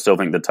bit, but I still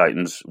think the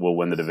Titans will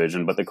win the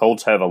division. But the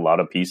Colts have a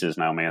lot of pieces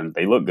now, man.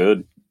 They look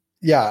good.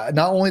 Yeah,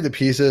 not only the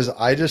pieces,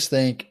 I just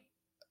think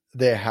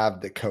they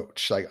have the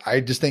coach. Like, I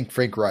just think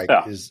Frank Reich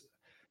is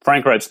 –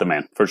 Frank Reich's the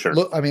man, for sure.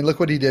 Look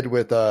what he did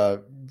with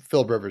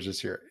Phil Rivers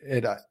this year.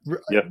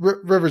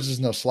 Rivers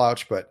is no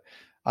slouch, but,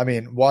 I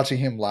mean, watching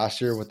him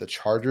last year with the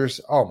Chargers,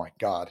 oh, my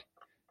God.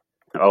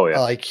 Oh, yeah.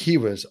 Like, he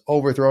was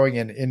overthrowing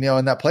in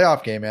that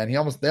playoff game, man. They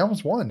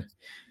almost won.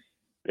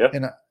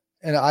 Yeah.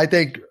 And I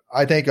think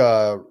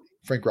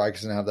Frank Reich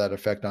is going to have that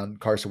effect on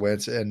Carson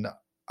Wentz, and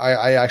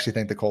I actually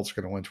think the Colts are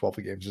going to win 12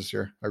 games this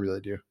year. I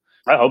really do.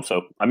 I hope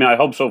so. I mean, I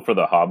hope so for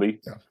the hobby.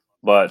 Yeah.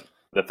 But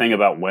the thing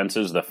about Wentz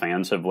is the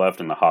fans have left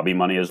and the hobby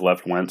money has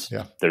left Wentz.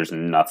 Yeah. There's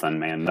nothing,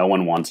 man. No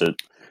one wants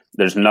it.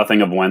 There's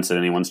nothing of Wentz that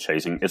anyone's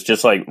chasing. It's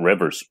just like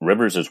Rivers.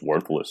 Rivers is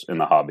worthless in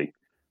the hobby.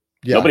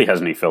 Yeah. Nobody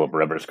has any Phillip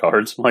Rivers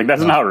cards. Like,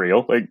 that's not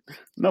real. Like,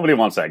 nobody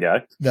wants that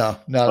guy. No.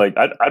 Like,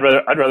 I'd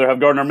rather have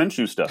Gardner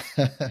Minshew stuff.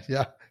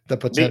 Yeah. the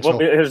potential.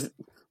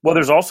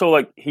 There's also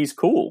like he's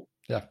cool.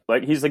 Yeah.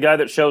 Like he's the guy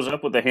that shows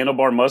up with the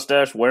handlebar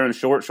mustache, wearing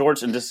short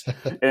shorts and just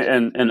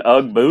and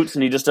UGG boots,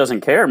 and he just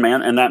doesn't care,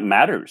 man. And that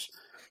matters.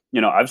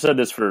 I've said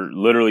this for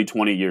literally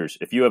 20 years.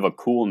 If you have a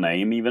cool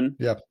name, even,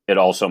 it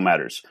also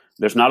matters.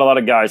 There's not a lot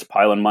of guys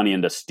piling money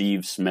into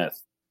Steve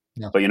Smith.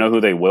 Yeah. But you know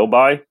who they will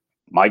buy?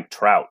 Mike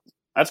Trout.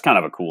 That's kind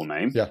of a cool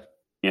name. Yeah.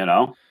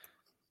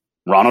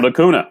 Ronald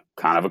Acuna,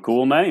 kind of a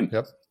cool name.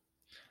 Yep.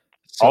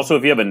 So, also,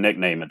 if you have a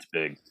nickname, it's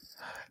big.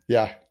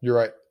 Yeah, you're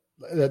right.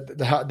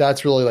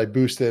 That's really like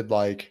boosted.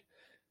 Like,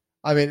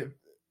 I mean,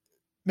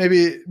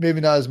 maybe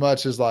not as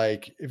much as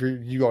like if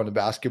you go into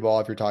basketball,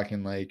 if you're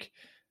talking like,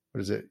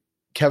 what is it?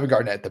 Kevin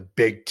Garnett, the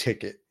big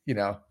ticket,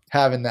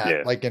 having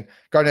that like, and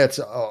Garnett's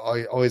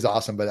always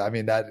awesome, but I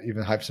mean, that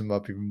even hypes him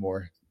up even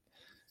more.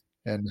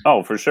 And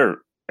for sure.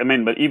 I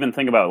mean, but even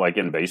think about like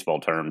in baseball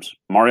terms,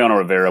 Mariano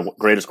Rivera,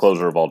 greatest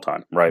closer of all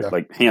time, right? Yeah.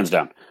 Like hands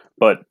down.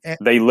 But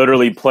they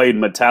literally played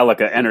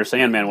Metallica, Enter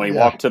Sandman when he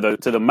walked to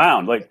the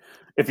mound. Like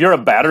if you're a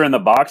batter in the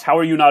box, how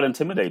are you not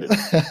intimidated?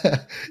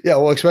 Yeah,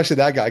 well, especially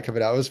that guy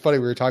coming out. It was funny.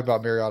 We were talking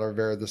about Mariano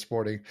Rivera this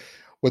morning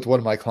with one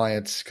of my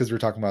clients because we were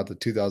talking about the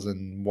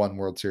 2001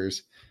 World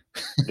Series.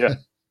 Yeah.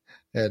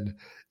 And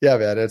yeah,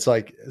 man, it's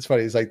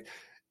funny. It's like,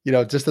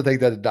 just to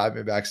think that the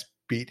Diamondbacks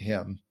beat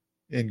him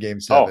in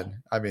Game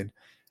 7. I mean,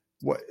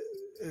 what,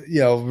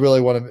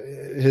 really one of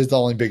his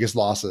only biggest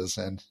losses.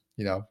 And,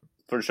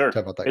 for sure.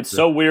 It's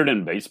so weird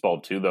in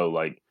baseball too, though.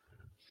 Like,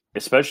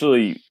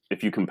 especially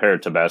if you compare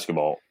it to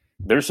basketball,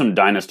 there's some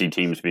dynasty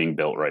teams being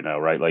built right now,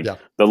 right? Like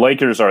the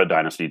Lakers are a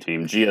dynasty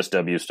team.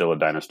 GSW is still a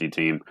dynasty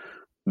team.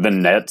 The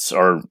Nets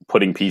are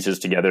putting pieces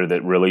together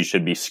that really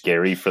should be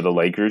scary for the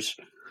Lakers.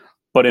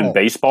 But in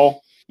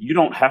baseball, you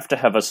don't have to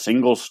have a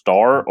single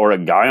star or a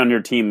guy on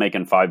your team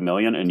making $5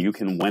 million and you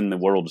can win the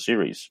World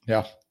Series.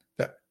 Yeah.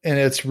 And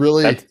it's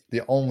really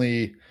the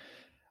only,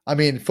 I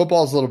mean,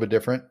 football is a little bit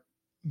different,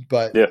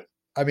 but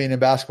I mean, in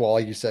basketball,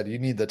 like you said, you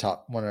need the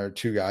top 1 or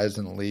 2 guys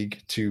in the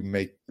league to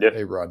make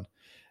a run.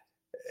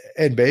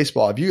 In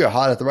baseball, if you get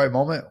hot at the right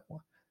moment,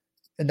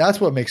 and that's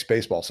what makes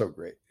baseball so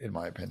great, in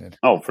my opinion.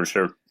 Oh, for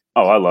sure.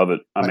 Oh, I love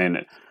it. I mean,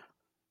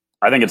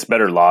 I think it's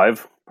better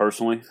live,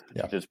 personally,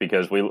 just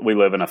because we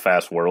live in a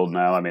fast world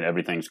now. I mean,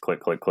 everything's click,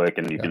 click, click,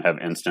 and you can have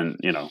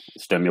instant,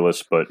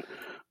 stimulus. But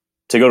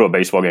to go to a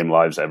baseball game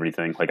live is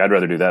everything. Like, I'd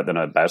rather do that than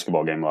a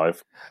basketball game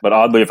live. But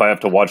oddly, if I have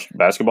to watch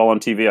basketball on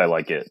TV, I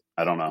like it.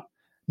 I don't know.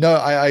 No,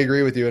 I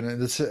agree with you.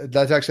 And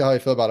that's actually how I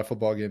feel about a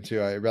football game,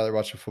 too. I'd rather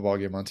watch a football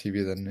game on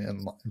TV than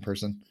in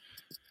person.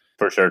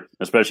 For sure.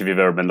 Especially if you've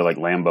ever been to like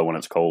Lambeau when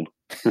it's cold.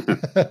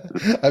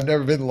 I've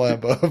never been to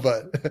Lambeau,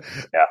 but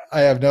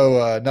I have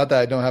not that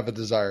I don't have a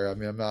desire. I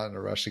mean, I'm not in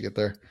a rush to get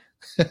there.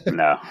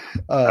 No,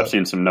 I've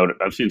seen some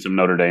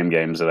Notre Dame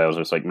games that I was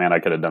just like, man, I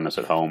could have done this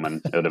at home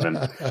and it would have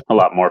been a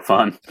lot more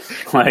fun.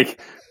 Like,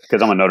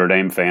 because I'm a Notre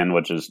Dame fan,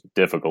 which is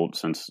difficult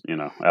since,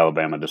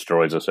 Alabama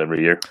destroys us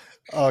every year.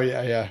 Oh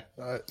yeah.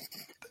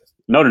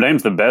 Notre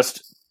Dame's the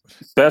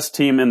best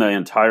team in the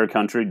entire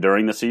country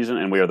during the season,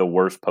 and we are the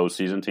worst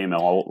postseason team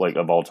of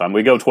all time.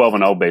 We go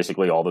 12-0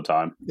 basically all the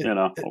time,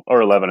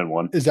 or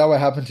 11-1. Is that what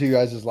happened to you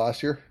guys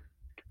last year?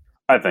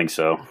 I think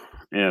so.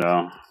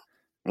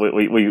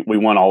 We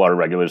won all our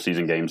regular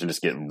season games and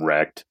just get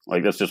wrecked.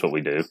 Like, that's just what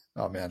we do.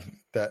 Oh man,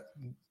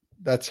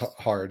 that's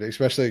hard,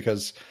 especially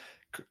because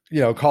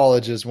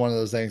college is one of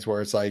those things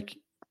where it's like,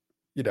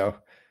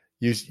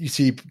 you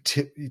see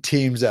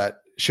teams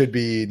that should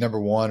be number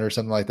 1 or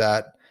something like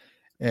that.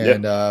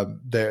 And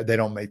they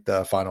don't make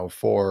the Final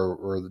Four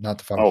or not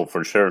the Final. Oh,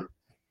 for sure.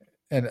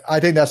 And I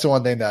think that's the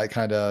one thing that I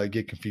kind of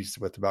get confused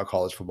with about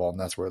college football, and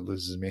that's where it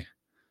loses me.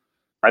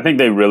 I think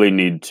they really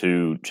need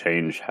to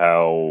change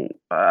how.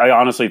 I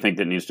honestly think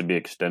that needs to be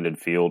extended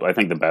field. I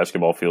think the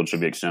basketball field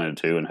should be extended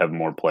too and have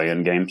more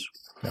play-in games.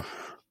 Yeah.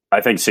 I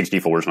think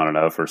 64 is not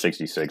enough, or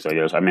 66, I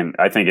guess. I mean,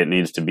 I think it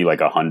needs to be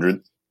like 100.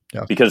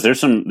 Yeah. Because there's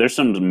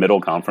some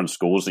middle conference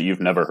schools that you've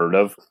never heard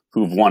of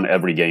who've won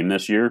every game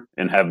this year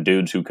and have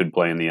dudes who could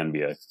play in the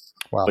NBA.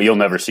 Wow. But you'll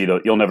never see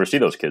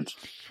those kids.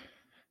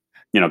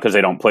 Because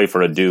they don't play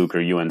for a Duke or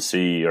UNC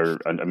or,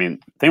 I mean,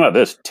 think about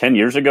this. 12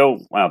 years ago,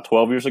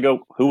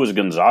 who was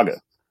Gonzaga?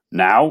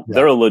 Now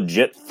they're a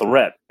legit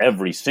threat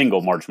every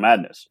single March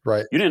Madness.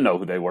 Right. You didn't know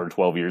who they were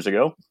 12 years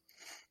ago.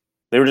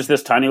 They were just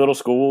this tiny little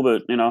school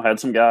that,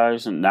 had some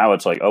guys, and now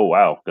it's like, oh,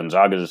 wow,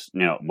 Gonzaga's,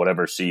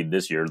 whatever seed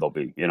this year they'll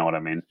be. You know what I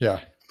mean? Yeah.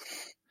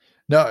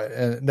 No,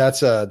 and that's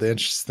the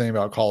interesting thing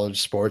about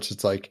college sports.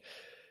 It's like,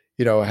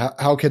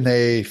 how can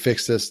they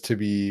fix this to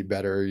be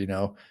better?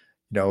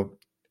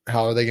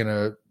 How are they going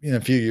to, in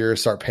a few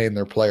years, start paying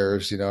their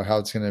players? How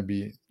it's going to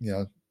be,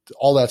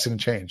 all that's going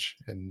to change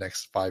in the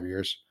next 5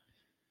 years.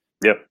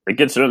 Yep. It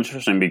gets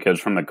interesting because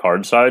from the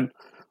card side,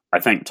 I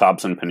think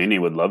Topps and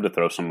Panini would love to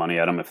throw some money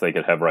at them if they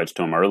could have rights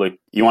to them early.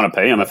 You want to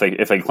pay them if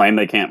they claim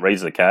they can't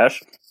raise the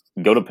cash?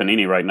 Go to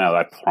Panini right now.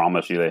 I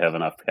promise you they have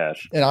enough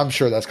cash. And I'm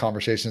sure that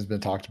conversation has been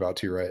talked about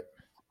too, right?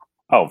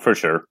 Oh, for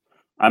sure.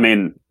 I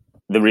mean,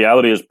 the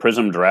reality is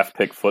Prism Draft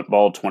Pick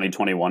Football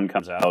 2021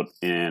 comes out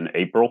in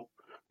April,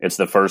 It's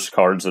the first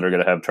cards that are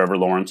going to have Trevor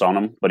Lawrence on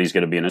them, but he's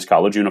going to be in his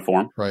college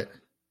uniform. Right.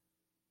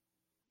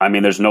 I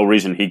mean, there's no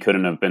reason he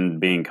couldn't have been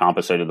being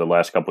compensated the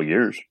last couple of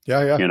years.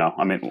 Yeah. You know,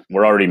 I mean,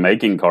 we're already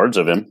making cards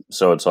of him.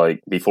 So it's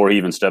like before he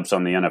even steps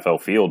on the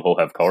NFL field, he'll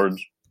have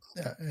cards.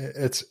 Yeah,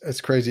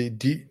 it's crazy.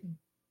 Do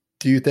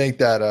you think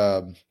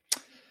that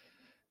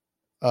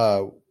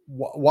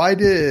why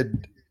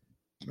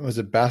was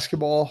it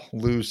basketball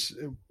lose?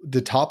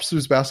 Did Topps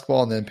lose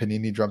basketball and then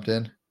Panini jumped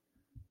in?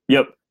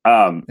 Yep.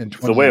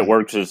 The way it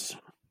works is,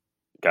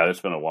 God, it's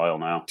been a while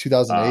now.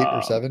 2008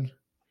 or 7?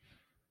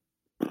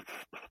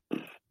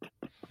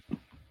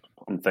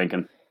 I'm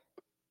thinking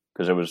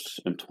because it was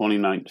in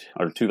 2019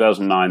 or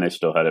 2009. They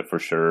still had it for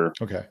sure.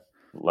 Okay.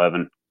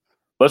 11.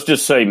 Let's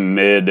just say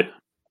mid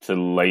to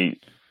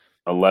late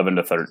 11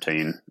 to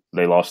 13.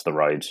 They lost the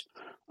rights,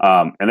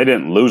 and they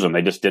didn't lose them.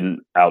 They just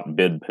didn't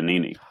outbid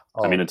Panini.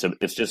 Oh. I mean,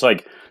 it's just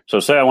like, so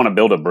say I want to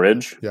build a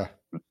bridge. Yeah.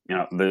 You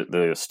know,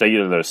 the state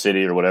of the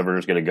city or whatever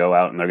is going to go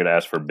out and they're going to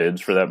ask for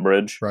bids for that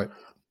bridge. Right.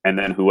 And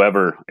then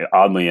whoever,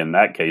 oddly in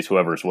that case,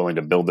 whoever is willing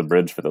to build the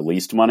bridge for the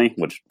least money,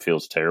 which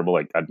feels terrible.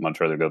 Like I'd much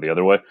rather go the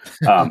other way.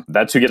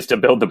 That's who gets to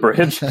build the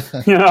bridge,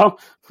 you know?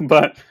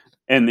 But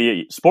in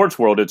the sports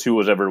world, it's who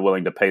was ever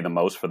willing to pay the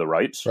most for the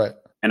rights. Right.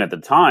 And at the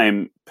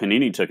time,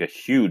 Panini took a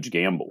huge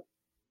gamble.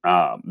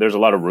 There's a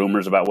lot of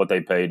rumors about what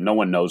they paid. No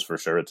one knows for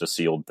sure. It's a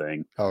sealed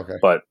thing. Oh, okay.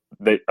 But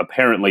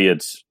apparently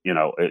it's, you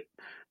know,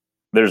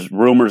 there's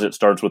rumors it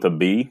starts with a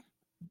B,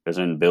 as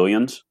in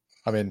billions.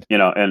 I mean, you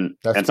know, and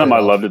something I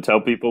love to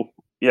tell people,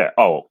 yeah,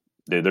 oh,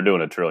 dude, they're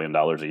doing $1 trillion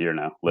a year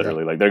now,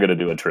 literally. Yeah. Like, they're going to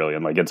do $1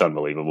 trillion. Like, it's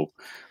unbelievable.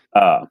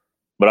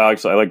 But I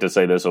like to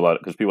say this a lot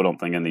because people don't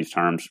think in these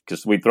terms,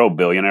 because we throw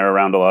billionaire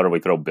around a lot, or we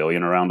throw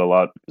billion around a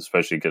lot,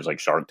 especially because, like,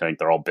 Shark Tank,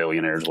 they're all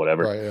billionaires,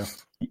 whatever. Right, yeah.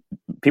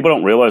 People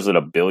don't realize that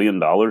 $1 billion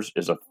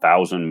is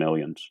 1,000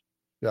 millions.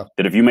 Yeah.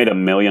 That if you made $1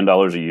 million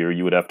a year,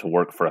 you would have to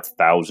work for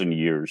 1,000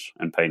 years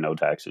and pay no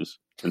taxes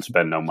and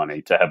spend no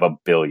money to have $1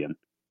 billion.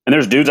 And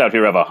there's dudes out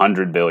here who have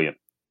 100 billion.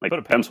 Like, put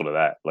a pencil to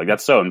that. Like,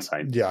 that's so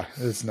insane. Yeah,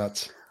 it's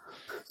nuts.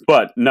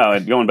 But no,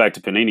 going back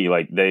to Panini,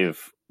 like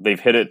they've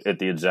hit it at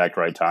the exact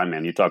right time,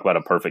 man. You talk about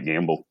a perfect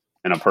gamble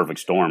and a perfect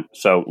storm.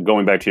 So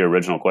going back to your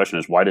original question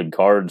is, why did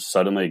cards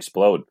suddenly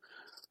explode?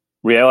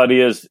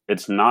 Reality is,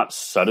 it's not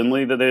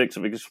suddenly that they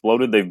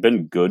exploded. They've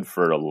been good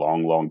for a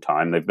long, long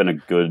time. They've been a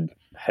good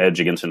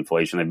hedge against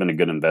inflation. They've been a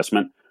good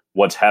investment.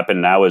 What's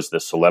happened now is the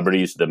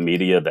celebrities, the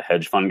media, the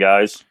hedge fund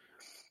guys,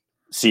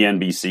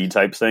 CNBC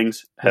type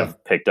things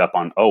have picked up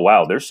on, oh,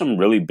 wow, there's some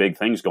really big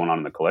things going on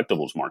in the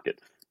collectibles market.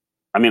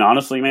 I mean,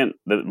 honestly, man,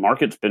 the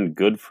market's been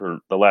good for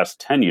the last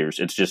 10 years.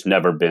 It's just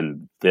never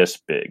been this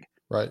big.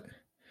 Right.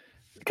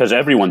 Because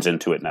everyone's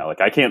into it now.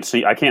 Like, I can't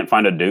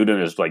find a dude in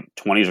his like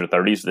 20s or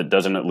 30s that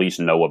doesn't at least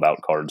know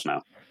about cards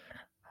now.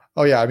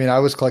 Oh, yeah. I mean, I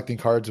was collecting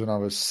cards when I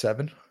was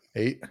 7,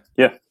 8.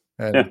 Yeah.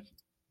 And,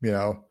 you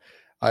know,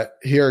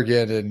 here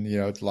again in, you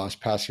know, the last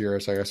past year,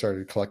 it's like I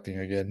started collecting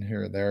again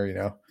here and there, you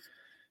know.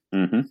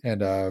 Mm-hmm.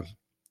 And I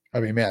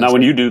mean, man. Now,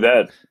 when you do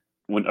that,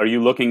 are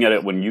you looking at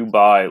it when you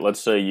buy?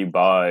 Let's say you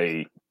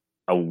buy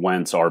a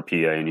Wentz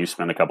RPA and you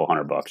spend a couple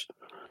 $100.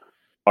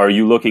 Are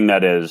you looking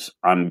at as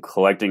I'm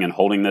collecting and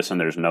holding this, and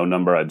there's no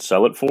number I'd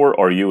sell it for?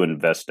 Or are you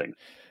investing?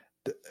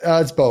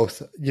 It's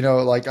both. You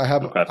know, like I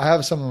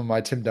have some of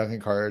my Tim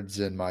Duncan cards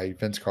and my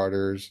Vince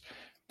Carter's,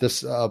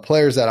 this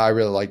players that I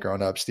really like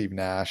growing up, Steve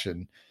Nash,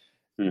 and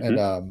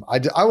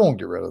I won't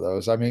get rid of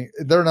those. I mean,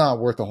 they're not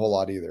worth a whole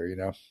lot either. You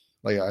know.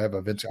 Like I have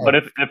a Vince. But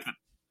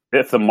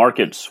if the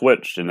market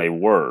switched and they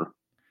were,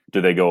 do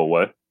they go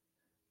away?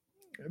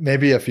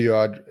 Maybe a few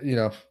odd. You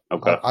know,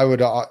 okay. I would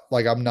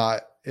like. I'm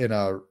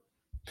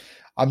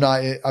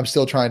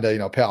still trying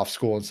to pay off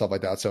school and stuff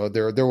like that. So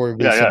there would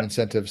be some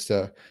incentives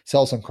to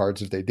sell some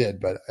cards if they did.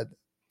 But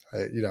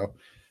I'm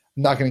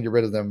not going to get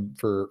rid of them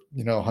for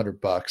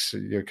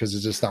 $100 because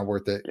it's just not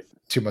worth it.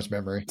 Too much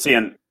memory. See,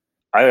 and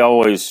I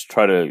always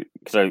try to,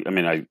 because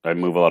I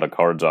move a lot of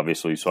cards,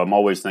 obviously. So I'm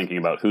always thinking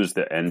about who's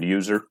the end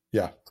user.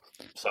 Yeah.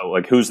 So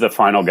like, who's the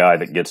final guy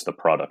that gets the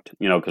product?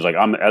 Because like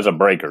I'm as a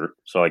breaker.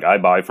 So like I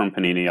buy from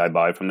Panini, I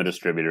buy from the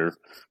distributor.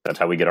 That's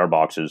how we get our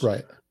boxes.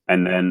 Right.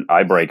 And then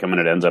I break them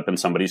and it ends up in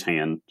somebody's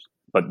hand.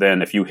 But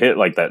then if you hit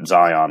like that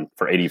Zion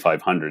for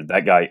 8,500,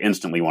 that guy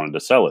instantly wanted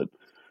to sell it.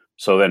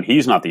 So then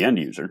he's not the end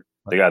user.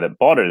 The guy that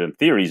bought it, in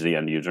theory, is the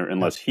end user,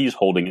 unless he's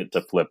holding it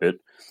to flip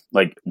it.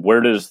 Like, where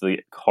does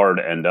the card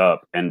end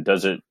up, and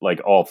does it,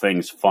 like all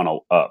things,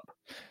 funnel up?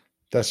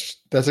 That's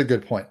a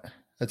good point.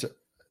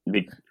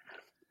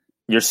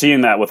 You're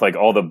seeing that with like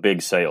all the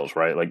big sales,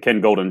 right? Like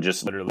Ken Golden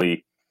just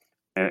literally,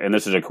 and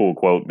this is a cool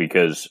quote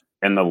because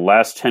in the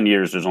last 10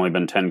 years, there's only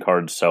been 10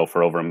 cards sell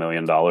for over $1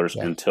 million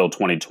until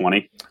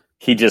 2020.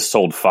 He just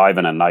sold 5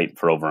 in a night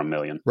for over $1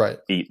 million,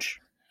 each.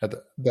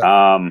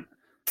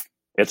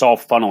 It's all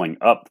funneling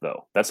up,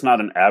 though. That's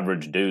not an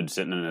average dude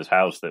sitting in his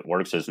house that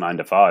works his 9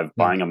 to 5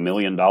 buying $1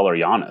 million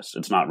Giannis.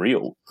 It's not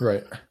real.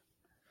 Right.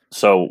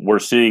 So we're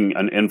seeing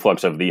an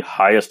influx of the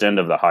highest end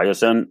of the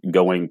highest end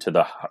going to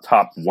the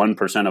top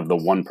 1% of the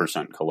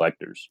 1%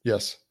 collectors.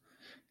 Yes.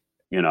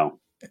 You know.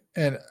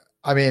 And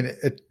I mean,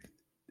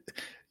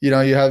 you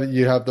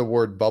have the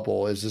word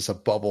bubble. Is this a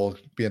bubble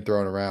being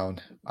thrown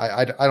around?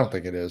 I don't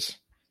think it is.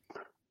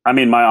 I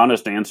mean, my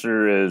honest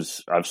answer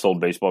is I've sold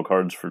baseball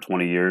cards for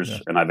 20 years Yeah.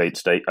 and I've ate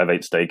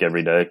steak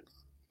every day.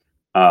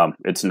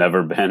 It's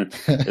never been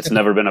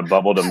a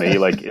bubble to me.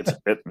 Like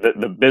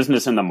the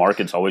business and the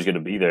market's always going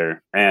to be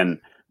there. And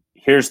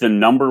here's the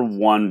number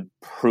one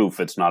proof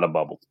it's not a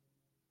bubble.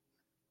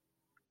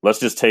 Let's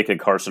just take a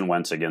Carson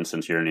Wentz again,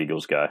 since you're an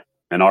Eagles guy.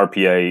 An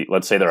RPA,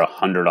 let's say they're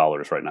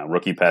 $100 right now.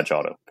 Rookie patch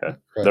auto. Okay,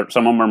 Right.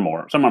 Some of them are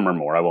more. Some of them are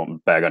more. I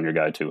won't bag on your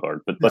guy too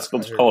hard, but let's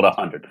call it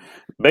 100.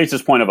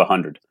 Basis point of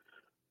 100.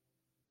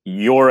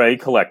 You're a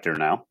collector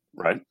now,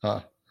 right?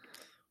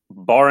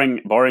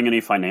 Barring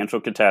any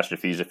financial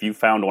catastrophes, if you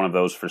found one of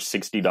those for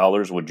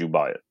 $60, would you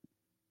buy it?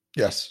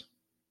 Yes.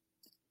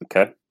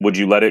 Okay. Would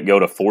you let it go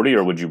to 40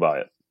 or would you buy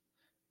it?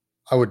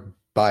 I would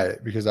buy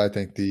it because I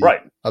think the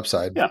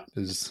upside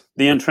is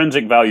the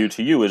intrinsic value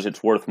to you is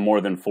it's worth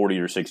more than 40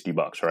 or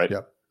 $60, right?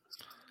 Yep.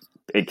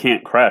 It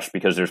can't crash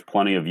because there's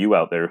plenty of you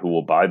out there who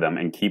will buy them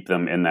and keep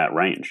them in that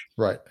range.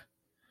 Right.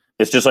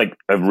 It's just like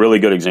a really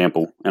good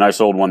example. And I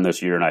sold one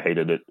this year and I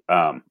hated it.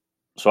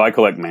 So I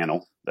collect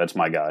Mantle. That's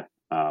my guy.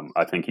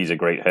 I think he's a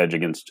great hedge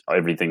against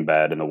everything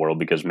bad in the world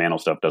because Mantle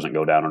stuff doesn't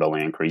go down. It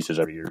only increases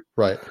every year.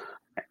 Right.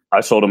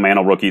 I sold a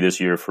Mantle rookie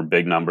this year for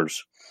big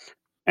numbers.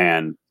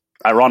 And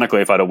ironically,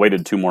 if I'd have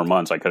waited 2 more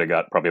months, I could have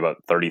got probably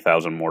about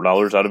 $30,000 more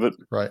out of it.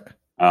 Right.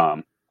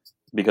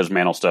 Because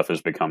Mantle stuff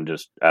has become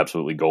just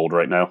absolutely gold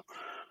right now.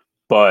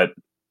 But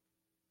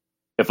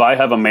if I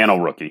have a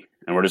Mantle rookie,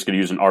 and we're just going to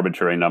use an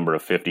arbitrary number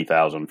of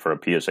 50,000 for a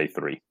PSA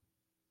 3. Okay,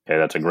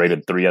 that's a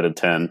graded 3 out of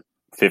 10,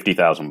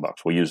 $50,000.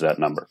 We'll use that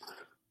number.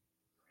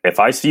 If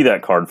I see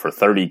that card for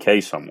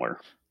 $30K somewhere,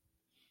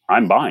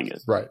 I'm buying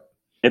it. Right.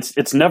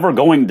 It's never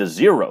going to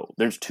zero.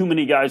 There's too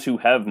many guys who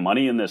have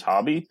money in this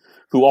hobby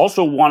who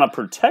also want to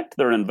protect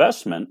their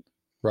investment.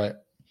 Right.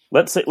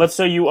 Let's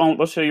say you're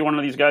one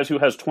of these guys who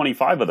has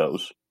 25 of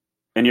those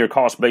and your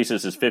cost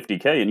basis is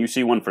 $50K and you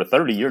see one for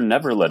 30, you're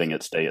never letting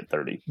it stay at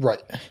 30.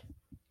 Right.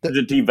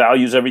 It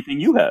devalues everything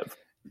you have.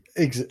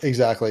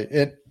 Exactly.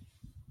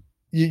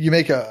 You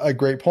make a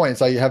great point.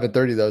 It's like you have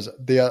 30 of those.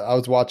 I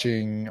was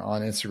watching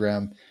on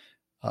Instagram,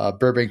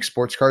 Burbank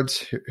Sports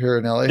Cards here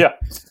in LA.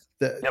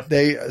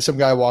 Yeah. Some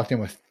guy walked in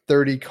with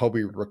 30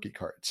 Kobe rookie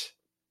cards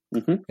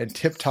mm-hmm. in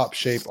tip top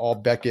shape, all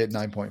Beckett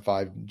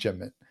 9.5 gem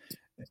mint.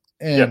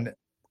 And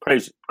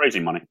crazy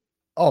money.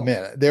 Oh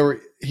man,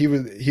 he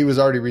was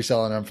already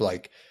reselling them for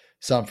like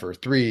some for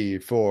 3,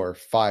 4,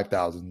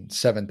 5,000,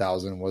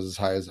 7,000 was as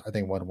high as I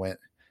think one went.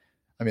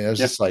 I mean, it was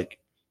just like,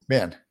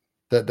 man,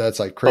 that's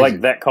like crazy. But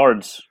like that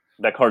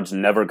card's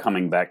never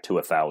coming back to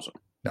 1,000.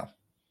 No,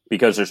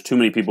 because there's too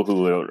many people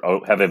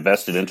who have a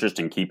vested interest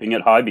in keeping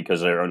it high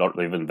because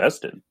they've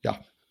invested. Yeah,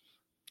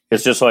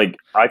 it's just like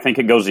I think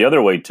it goes the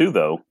other way too,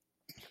 though.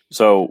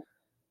 So,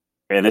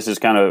 and this is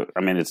kind of,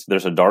 I mean,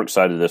 there's a dark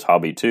side of this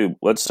hobby too.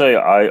 Let's say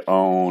I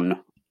own.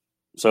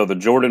 So the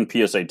Jordan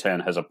PSA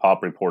 10 has a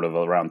pop report of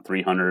around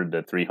 300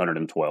 to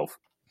 312.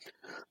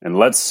 And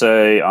let's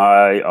say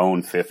I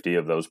own 50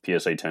 of those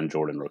PSA 10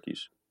 Jordan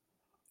rookies.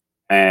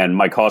 And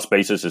my cost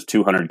basis is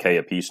 $200K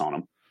a piece on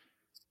them.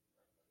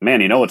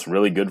 Man, you know what's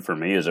really good for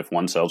me is if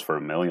one sells for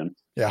 $1 million.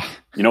 Yeah.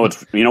 You know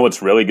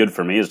what's really good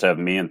for me is to have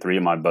me and 3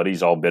 of my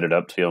buddies all bid it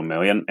up to $1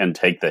 million and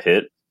take the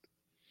hit.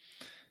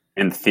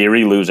 In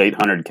theory, lose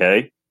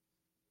 $800K.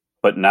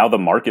 But now the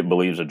market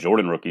believes a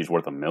Jordan rookie is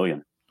worth $1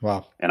 million.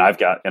 Wow. And I've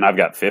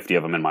got 50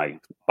 of them in my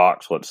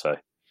box, let's say.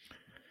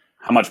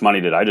 How much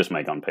money did I just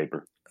make on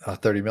paper?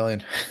 30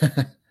 million.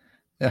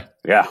 Yeah.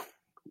 Yeah.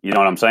 You know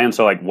what I'm saying?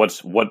 So like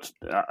what's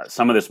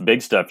some of this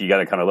big stuff you got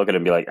to kind of look at it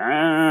and be like,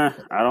 I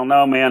don't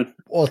know, man.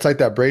 Well, it's like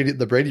the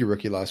Brady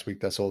rookie last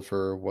week that sold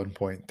for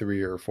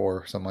 1.3 or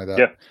 4, something like that.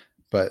 Yeah.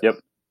 But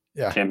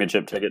yeah.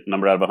 Championship ticket,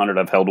 number out of 100.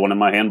 I've held one in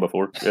my hand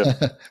before. Yeah.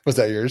 Was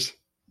that yours?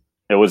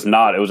 It was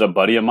not. It was a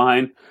buddy of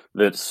mine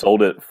that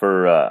sold it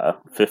for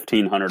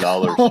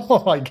 $1,500.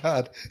 Oh my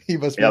God, he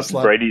must be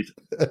Brady's.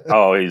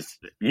 Oh,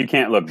 you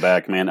can't look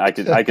back, man. I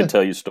could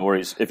tell you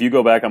stories. If you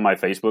go back on my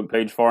Facebook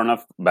page far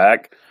enough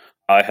back,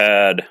 I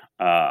had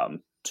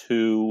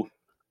 2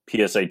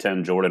 PSA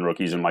 10 Jordan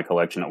rookies in my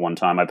collection at one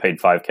time. I paid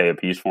 $5K a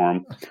piece for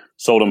them,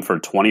 sold them for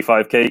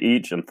 $25K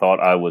each, and thought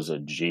I was a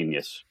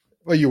genius.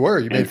 Well, you were.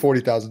 You made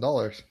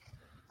 $40,000.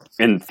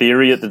 In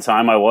theory, at the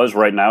time I was.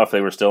 Right now, if they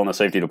were still in the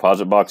safety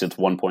deposit box, it's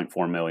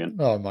 $1.4 million.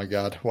 Oh my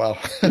God! Wow.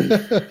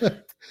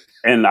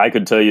 And I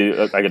could tell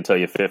you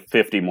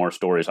 50 more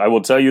stories. I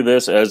will tell you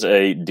this as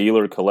a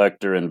dealer,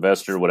 collector,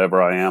 investor,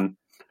 whatever I am.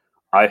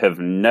 I have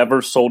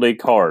never sold a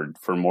card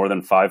for more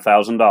than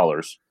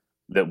 $5,000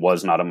 that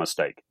was not a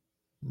mistake.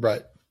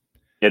 Right.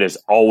 It has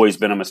always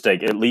been a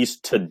mistake, at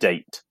least to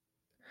date,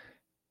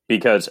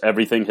 because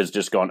everything has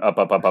just gone up,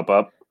 up, up, up,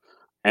 up,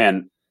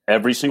 and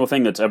every single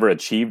thing that's ever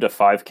achieved a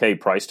 5K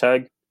price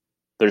tag,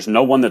 there's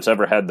no one that's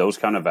ever had those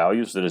kind of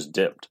values that has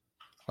dipped.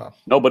 Wow.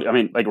 Nobody, I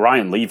mean, like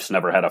Ryan Leaf's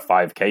never had a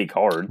 5K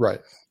card. Right.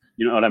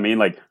 You know what I mean?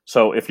 Like,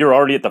 so if you're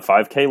already at the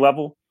 5K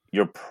level,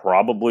 you're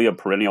probably a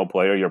perennial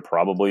player. You're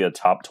probably a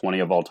top 20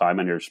 of all time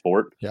in your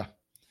sport. Yeah.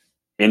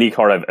 Any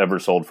card I've ever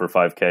sold for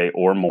 $5K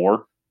or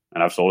more,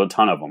 and I've sold a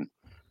ton of them,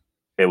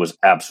 it was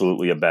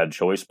absolutely a bad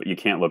choice, but you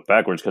can't look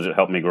backwards because it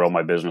helped me grow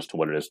my business to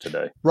what it is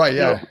today. Right.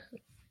 Yeah. You know?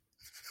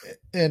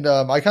 And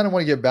I kind of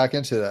want to get back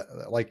into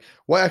that. Like,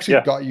 what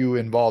actually got you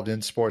involved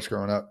in sports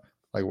growing up?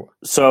 Like,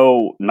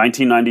 so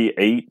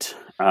 1998,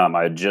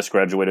 I had just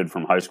graduated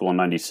from high school in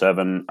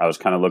 97. I was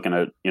kind of looking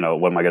at,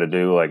 what am I going to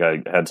do? Like,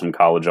 I had some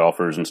college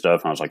offers and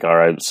stuff. And I was like, all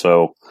right,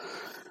 so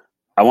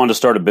I wanted to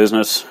start a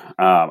business.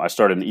 I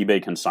started an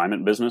eBay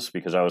consignment business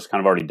because I was kind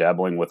of already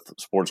dabbling with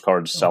sports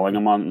cards, selling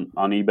them on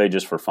eBay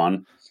just for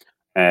fun.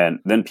 And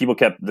then people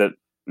that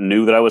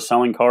knew that I was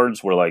selling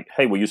cards were like,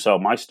 hey, will you sell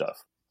my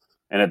stuff?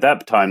 And at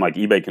that time, like,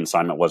 eBay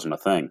consignment wasn't a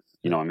thing.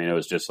 It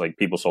was just like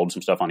people sold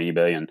some stuff on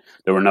eBay, and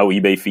there were no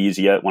eBay fees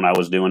yet when I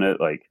was doing it.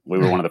 Like, we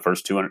were one of the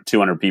first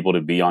 200 people to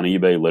be on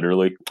eBay,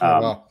 literally.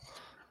 Wow.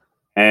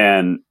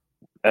 And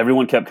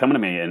everyone kept coming to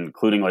me,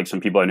 including like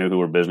some people I knew who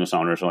were business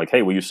owners, and like,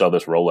 hey, will you sell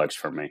this Rolex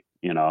for me?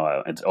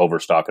 It's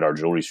overstock at our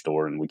jewelry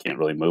store and we can't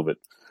really move it.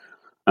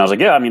 And I was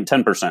like, yeah,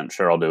 10%.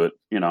 Sure, I'll do it.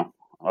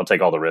 I'll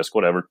take all the risk,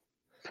 whatever.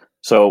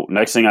 So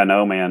next thing I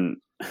know, man,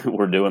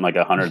 we're doing like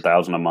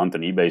 100,000 a month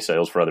in eBay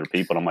sales for other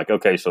people. And I'm like,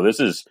 okay, so this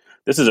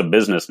is a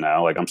business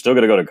now. Like, I'm still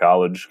going to go to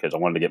college because I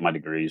wanted to get my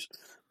degrees.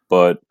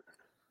 But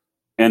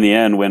in the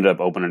end, we ended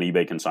up opening an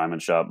eBay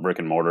consignment shop, brick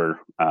and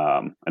mortar,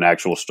 an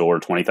actual store,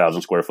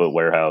 20,000 square foot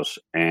warehouse.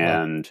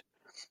 And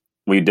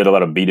we did a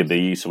lot of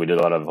B2B. So we did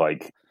a lot of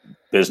like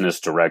business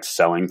direct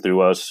selling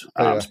through us,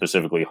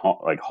 specifically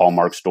like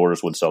Hallmark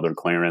stores would sell their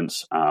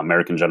clearance.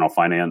 American General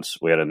Finance,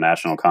 we had a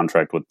national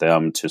contract with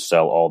them to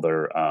sell all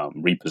their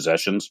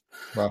repossessions.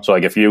 Wow. So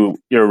like if you're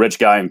a rich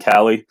guy in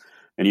Cali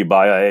and you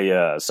buy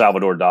a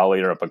Salvador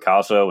Dali or a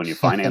Picasso and you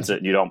finance it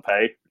and you don't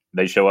pay,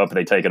 they show up and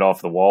they take it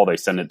off the wall. They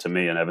send it to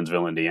me in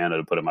Evansville, Indiana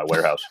to put in my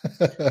warehouse.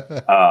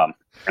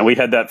 And we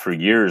had that for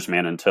years,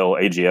 man, until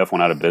AGF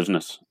went out of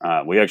business.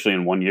 We actually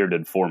in 1 year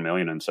did $4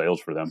 million in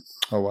sales for them.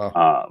 Oh,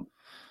 wow.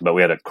 But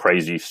we had a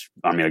crazy,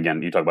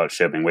 again, you talk about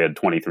shipping. We had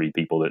 23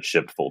 people that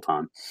shipped full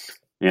time,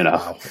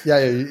 Wow.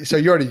 Yeah. So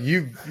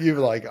you've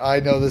like, I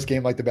know this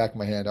game like the back of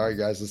my hand. All right,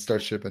 guys, let's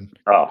start shipping.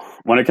 Oh,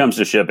 when it comes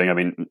to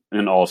shipping,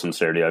 in all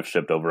sincerity, I've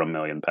shipped over 1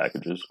 million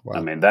packages.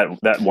 Wow.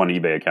 That one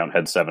eBay account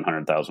had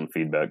 700,000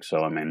 feedback.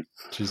 So,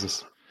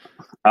 Jesus.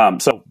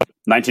 So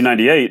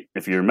 1998,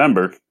 if you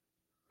remember,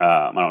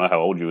 I don't know how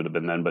old you would have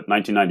been then, but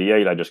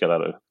 1998, I just got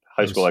out of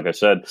high school, like I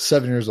said.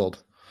 7 years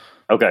old.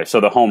 Okay, so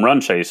the home run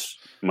chase,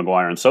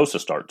 McGuire and Sosa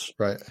starts.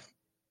 Right.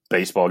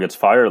 Baseball gets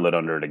fire lit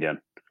under it again.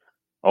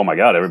 Oh my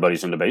God,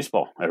 everybody's into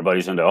baseball.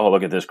 Everybody's into,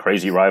 look at this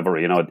crazy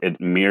rivalry.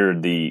 It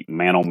mirrored the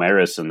Mantle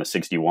Maris in the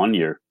 61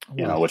 year,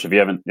 which if you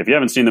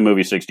haven't seen the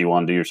movie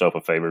 61, do yourself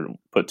a favor,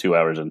 put 2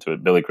 hours into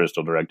it. Billy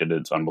Crystal directed it.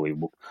 It's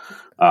unbelievable.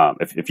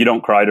 If you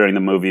don't cry during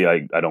the movie,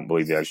 I don't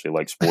believe you actually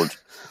like sports.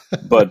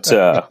 But,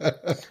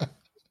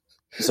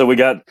 so we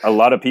got a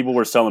lot of people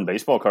were selling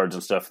baseball cards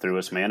and stuff through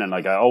us, man. And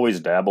like, I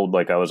always dabbled,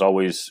 like I was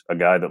always a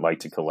guy that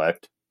liked to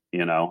collect,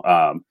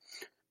 I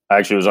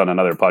actually was on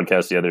another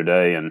podcast the other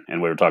day and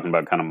we were talking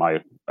about kind of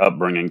my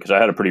upbringing because I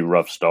had a pretty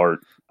rough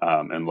start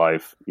in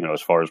life,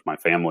 as far as my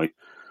family.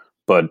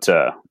 But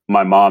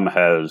my mom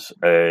has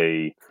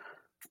a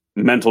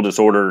mental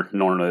disorder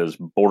known as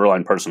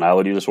borderline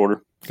personality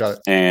disorder. Got it.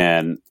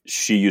 And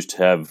she used to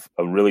have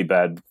a really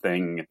bad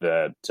thing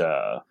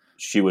that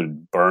she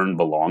would burn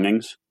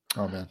belongings.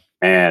 Oh, man.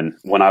 And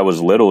when I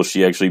was little,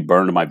 she actually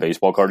burned my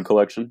baseball card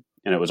collection.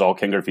 And it was all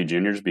Ken Griffey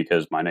Juniors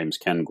because my name's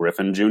Ken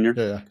Griffin Jr.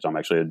 Yeah. So I'm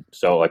actually,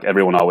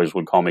 everyone always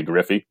would call me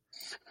Griffey.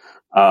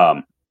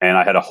 And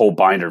I had a whole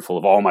binder full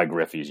of all my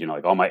Griffies,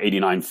 like all my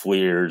 89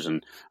 Fleers.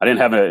 And I didn't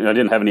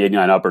have any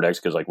 89 Upper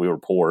Decks because like we were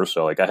poor.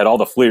 So like I had all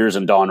the Fleers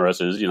and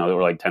Donrusses, they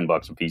were like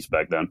 $10 a piece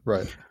back then.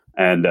 Right.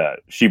 And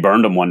she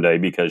burned them one day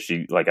because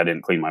I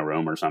didn't clean my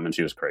room or something.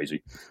 She was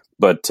crazy.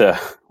 But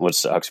what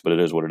sucks, but it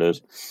is what it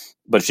is.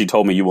 But she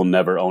told me you will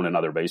never own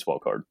another baseball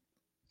card.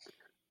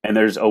 And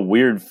there's a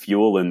weird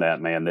fuel in that,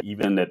 man, that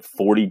even at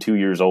 42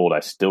 years old, I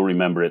still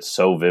remember it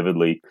so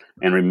vividly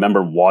and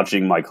remember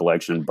watching my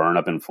collection burn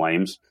up in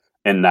flames.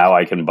 And now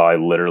I can buy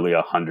literally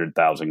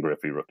 100,000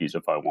 Griffey rookies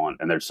if I want.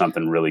 And there's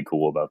something really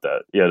cool about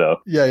that,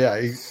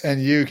 Yeah.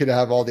 And you could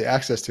have all the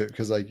access to it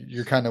because like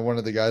you're kind of one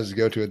of the guys to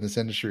go to in this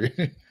industry.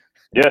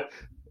 Yeah.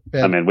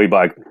 Man. We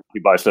buy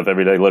stuff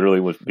every day.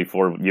 Literally,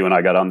 before you and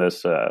I got on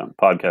this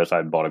podcast,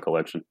 I bought a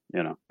collection.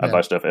 I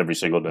buy stuff every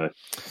single day.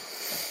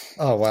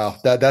 Oh wow,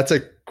 that's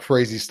a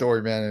crazy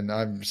story, man. And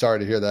I'm sorry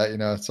to hear that.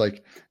 It's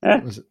like,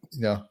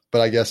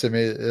 but I guess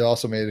it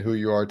also made who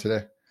you are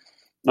today.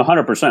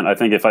 100%. I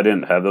think if I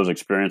didn't have those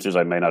experiences,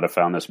 I may not have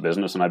found this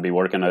business, and I'd be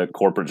working a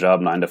corporate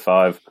job 9 to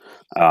 5.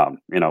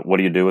 What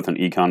do you do with an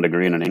econ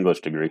degree and an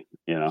English degree?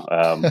 You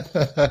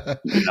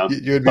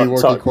would be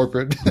working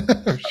corporate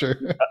for sure.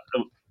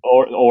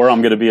 Or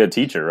I'm going to be a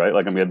teacher, right?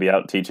 Like I'm going to be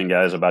out teaching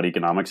guys about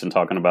economics and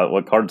talking about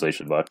what cards they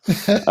should buy.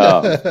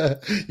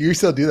 You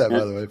still do that,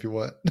 by the way, if you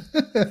want.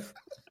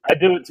 I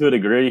do it to a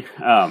degree.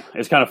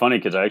 It's kind of funny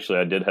because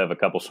I did have a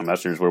couple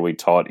semesters where we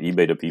taught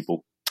eBay to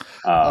people.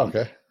 Um,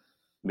 Okay.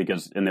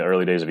 because in the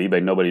early days of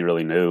eBay, nobody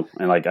really knew.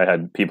 And like I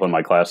had people in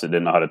my class that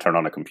didn't know how to turn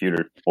on a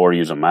computer or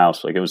use a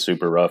mouse. Like it was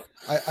super rough.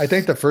 I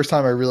think the first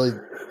time I really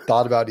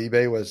thought about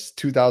eBay was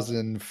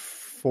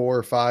 2004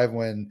 or 5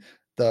 when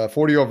the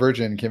 40-year-old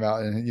virgin came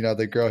out, and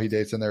the girl he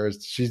dates in there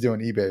she's doing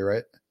eBay,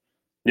 right?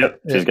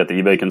 Yep. Yeah. She's got the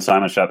eBay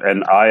consignment shop.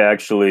 And I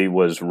actually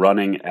was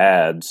running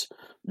ads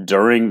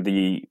during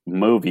the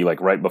movie, like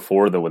right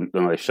before when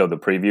they showed the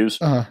previews.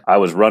 Uh-huh. I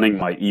was running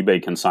my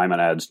eBay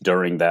consignment ads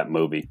during that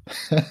movie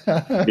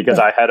because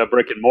I had a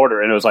brick and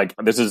mortar, and it was like,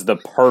 this is the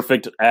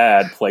perfect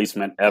ad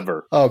placement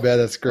ever. Oh man,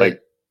 that's great.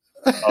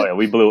 Oh yeah,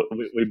 we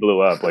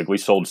blew up. Like we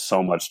sold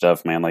so much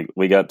stuff, man. Like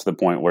we got to the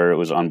point where it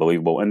was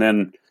unbelievable. And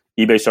then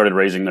eBay started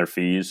raising their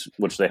fees,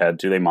 which they had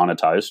to. They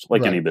monetized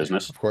like any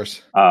business, of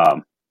course.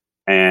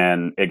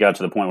 And it got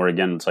to the point where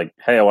again, it's like,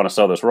 hey, I want to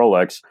sell this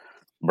Rolex,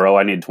 bro.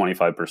 I need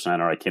 25%,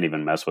 or I can't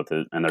even mess with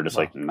it. And they're just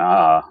like,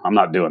 nah, I'm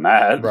not doing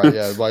that. Right?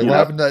 Yeah. Like, what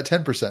happened to that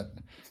 10%?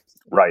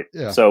 Right.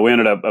 Yeah. So we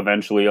ended up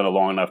eventually on a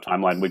long enough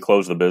timeline, we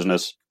closed the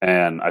business,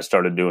 and I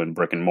started doing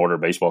brick and mortar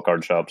baseball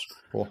card shops.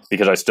 Cool.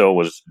 Because I still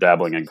was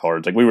dabbling in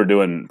cards. Like we were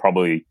doing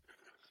probably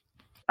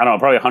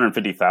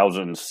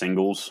 150,000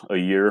 singles a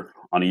year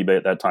on eBay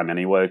at that time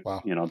anyway.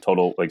 Wow.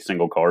 Total like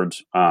single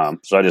cards.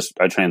 So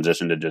I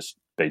transitioned to just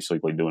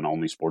basically doing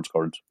only sports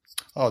cards.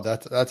 Oh,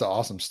 that's an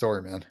awesome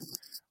story, man.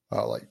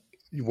 Like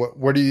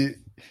where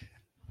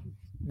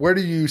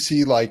do you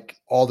see like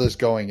all this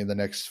going in the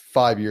next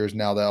 5 years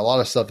now that a lot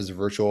of stuff is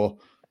virtual?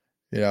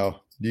 Do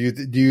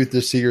you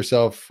just see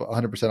yourself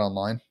 100%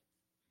 online?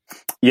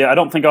 Yeah, I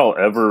don't think I'll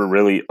ever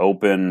really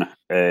open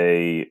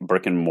a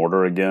brick and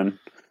mortar again.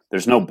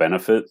 There's no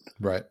benefit.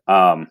 Right.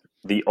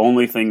 The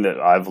only thing that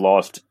I've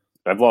lost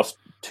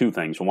two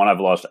things. One, I've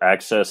lost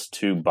access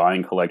to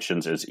buying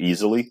collections as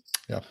easily.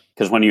 Yeah.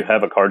 Because when you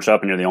have a card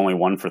shop and you're the only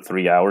one for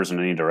 3 hours in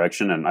any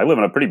direction, and I live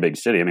in a pretty big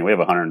city. I mean, we have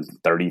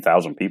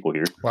 130,000 people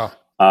here.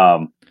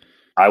 Wow.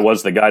 I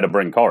was the guy to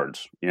bring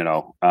cards,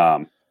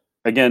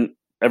 Again,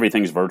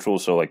 everything's virtual.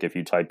 So like if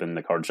you type in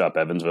the card shop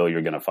Evansville,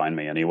 you're going to find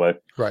me anyway.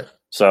 Right.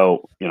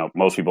 So,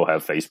 most people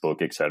have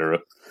Facebook, etc.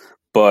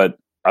 But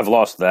I've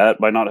lost that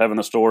by not having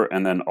the store.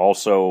 And then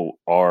also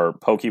our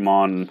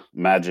Pokemon,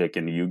 Magic,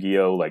 and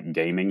Yu-Gi-Oh! Like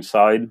gaming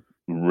side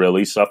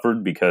really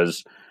suffered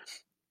because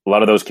a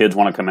lot of those kids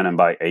want to come in and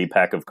buy a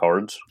pack of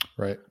cards.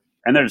 Right.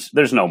 And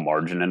there's no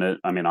margin in it.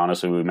 I mean,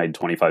 honestly, we made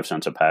 25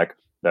 cents a pack.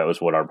 That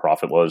was what our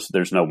profit was.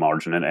 There's no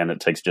margin in it, and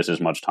it takes just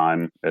as much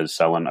time as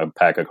selling a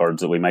pack of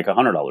cards that we make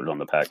 $100 on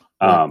the pack.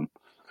 Right.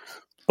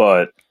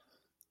 But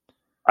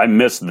I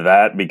missed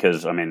that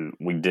because,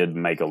 we did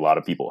make a lot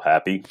of people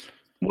happy.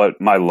 What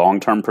my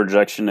long-term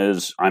projection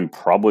is, I'm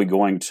probably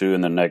going to,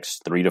 in the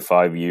next 3 to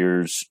 5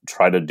 years,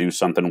 try to do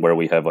something where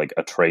we have like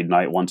a trade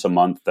night once a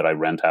month that I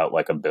rent out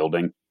like a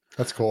building.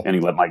 That's cool.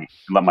 And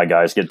let my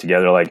guys get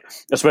together, like,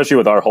 especially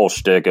with our whole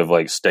shtick of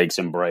like steaks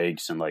and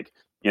breaks and like,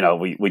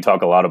 we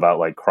talk a lot about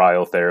like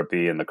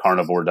cryotherapy and the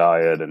carnivore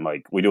diet, and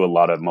like we do a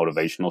lot of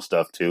motivational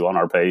stuff too on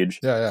our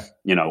page. Yeah.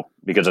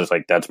 Because it's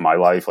like, that's my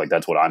life. Like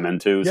that's what I'm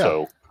into. Yeah.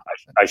 So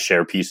I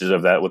share pieces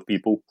of that with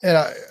people. And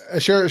I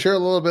share a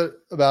little bit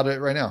about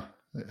it right now.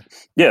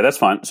 Yeah, that's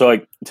fine. So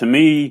like to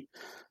me,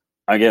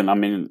 again,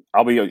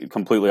 I'll be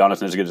completely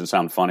honest, and this doesn't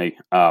sound funny.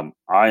 I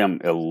am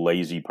a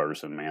lazy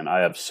person, man. I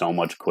have so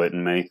much quit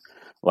in me.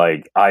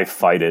 Like I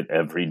fight it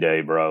every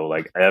day, bro.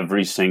 Like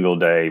every single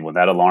day when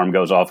that alarm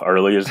goes off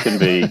early as can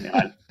be,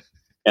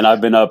 and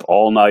I've been up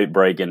all night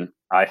breaking,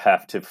 I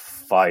have to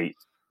fight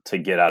to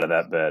get out of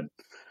that bed.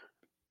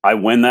 I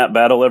win that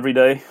battle every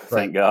day,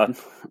 thank God.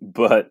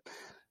 But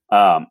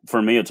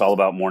for me, it's all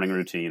about morning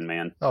routine,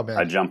 man. Oh man,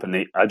 I jump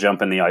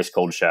in the ice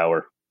cold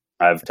shower.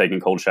 I've taken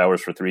cold showers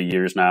for 3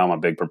 years now. I'm a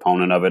big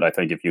proponent of it. I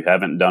think if you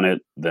haven't done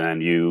it, then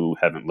you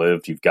haven't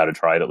lived. You've got to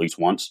try it at least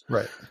once.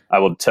 Right. I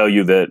will tell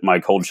you that my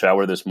cold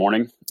shower this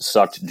morning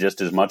sucked just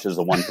as much as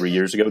the one 3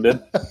 years ago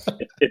did.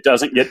 It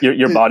doesn't get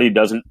your body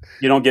doesn't.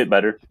 You don't get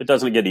better. It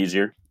doesn't get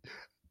easier.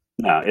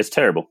 No, it's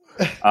terrible.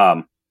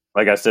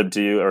 Like I said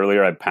to you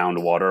earlier, I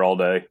pound water all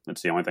day.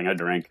 It's the only thing I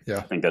drink. Yeah.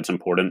 I think that's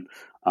important.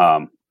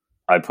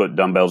 I put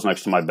dumbbells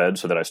next to my bed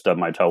so that I stub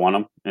my toe on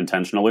them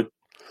intentionally.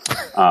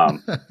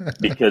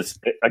 Because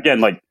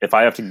again, like if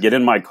I have to get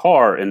in my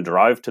car and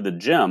drive to the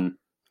gym,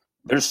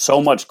 there's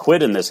so much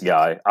quit in this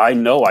guy. I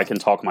know I can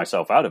talk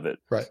myself out of it.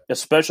 Right.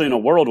 Especially in a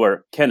world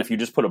where, Ken, if you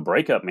just put a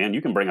break up, man,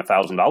 you can bring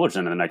 $1,000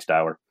 in the next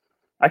hour.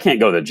 I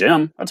can't go to the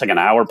gym. That's like an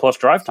hour plus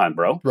drive time,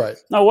 bro. Right.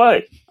 No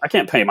way. I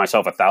can't pay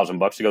myself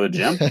 $1,000 to go to the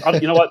gym.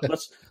 You know what?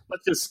 Let's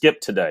just skip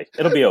today.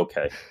 It'll be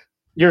okay.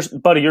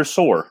 Buddy, you're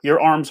sore.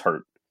 Your arms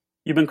hurt.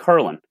 You've been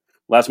curling.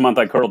 Last month,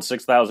 I curled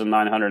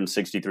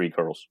 6,963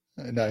 curls.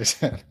 Nice.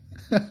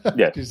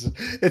 Yeah,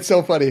 it's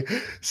so funny.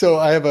 So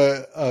I have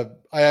I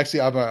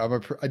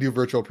do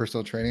virtual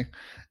personal training,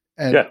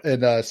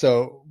 and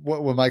so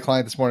with my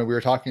client this morning, we were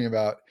talking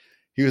about.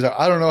 He was like,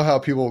 I don't know how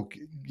people,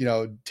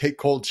 take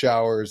cold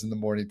showers in the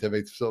morning to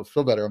make themselves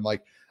feel better. I'm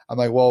like,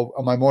 well,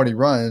 on my morning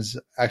runs,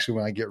 actually,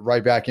 when I get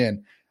right back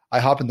in, I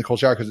hop in the cold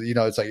shower because,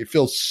 it's like, it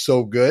feels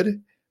so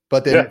good,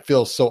 but then it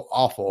feels so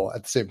awful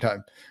at the same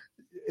time.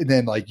 And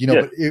then but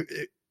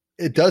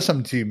it does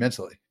something to you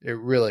mentally. It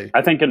really.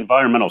 I think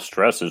environmental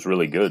stress is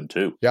really good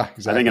too. Yeah,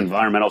 exactly. I think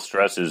environmental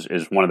stress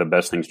is one of the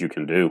best things you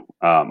can do.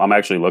 I'm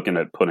actually looking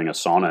at putting a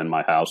sauna in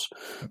my house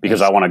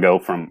because I want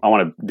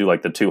to do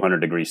like the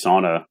 200-degree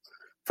sauna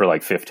for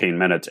like 15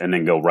 minutes and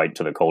then go right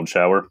to the cold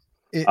shower.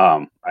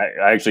 I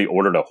actually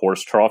ordered a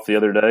horse trough the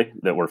other day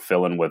that we're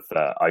filling with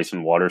ice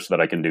and water so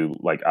that I can do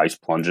like ice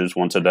plunges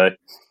once a day.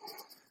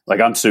 Like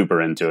I'm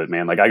super into it,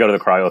 man. Like I go to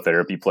the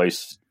cryotherapy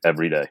place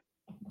every day.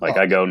 Like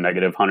I go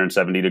negative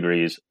 170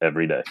 degrees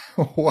every day.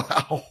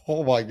 Wow.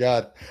 Oh my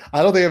God.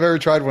 I don't think I've ever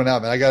tried one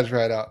out, man. I got to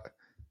try it out.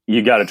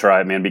 You got to try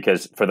it, man,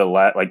 because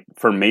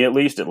for me at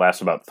least, it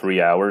lasts about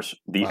 3 hours.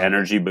 The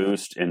energy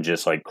boost and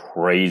just like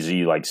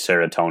crazy like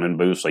serotonin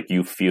boost, like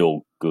you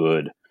feel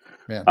good.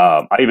 Man.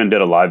 I even did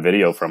a live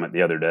video from it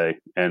the other day,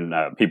 and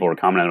people were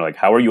commenting like,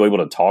 "How are you able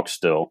to talk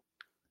still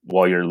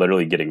while you're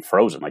literally getting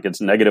frozen? Like it's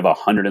negative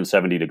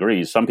 170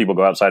 degrees. Some people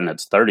go outside and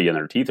it's 30 and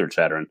their teeth are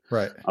chattering."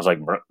 Right. I was like,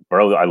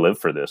 bro, I live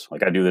for this.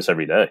 Like I do this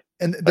every day.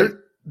 And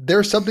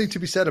there's something to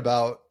be said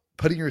about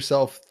putting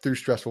yourself through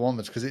stressful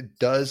moments because it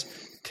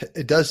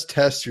does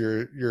test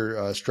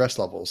your stress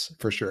levels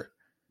for sure.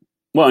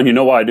 Well, and you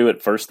know why I do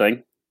it first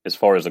thing as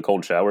far as the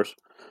cold showers?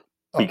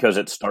 Because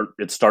it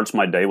starts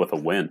my day with a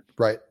win.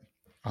 Right.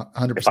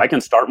 100%. If I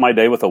can start my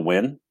day with a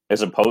win,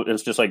 it's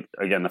just like,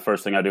 again, the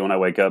first thing I do when I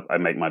wake up, I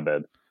make my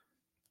bed.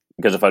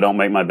 Because if I don't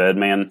make my bed,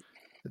 man,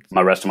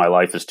 my rest of my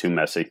life is too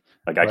messy.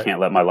 Like I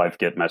can't let my life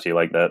get messy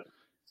like that.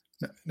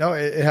 No,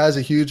 it has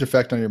a huge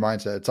effect on your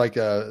mindset. It's like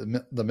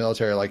the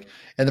military, like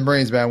in the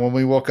Marines, man. When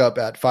we woke up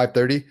at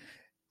 5:30,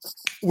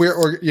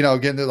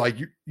 again, they're like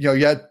you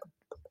had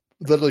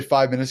literally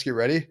 5 minutes to get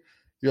ready.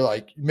 You're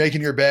like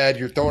making your bed,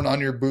 you're throwing on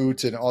your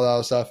boots and all that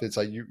other stuff. It's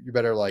like you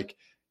better like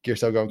get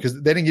yourself going because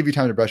they didn't give you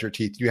time to brush your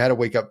teeth. You had to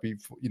wake up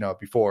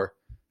before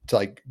to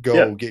like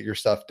go get your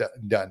stuff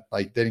done.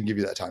 Like they didn't give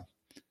you that time.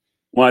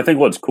 Well, I think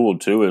what's cool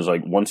too is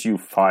like once you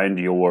find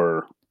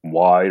your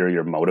why or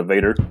your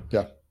motivator,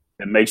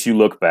 it makes you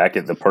look back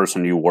at the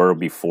person you were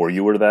before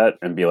you were that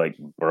and be like,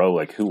 bro,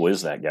 like who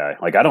is that guy?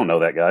 Like I don't know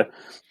that guy.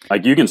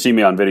 Like you can see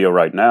me on video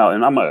right now,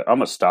 and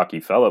I'm a stocky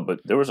fella, but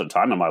there was a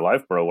time in my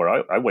life, bro,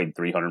 where I weighed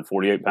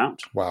 348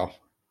 pounds. Wow.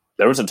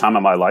 There was a time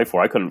in my life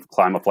where I couldn't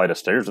climb a flight of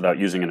stairs without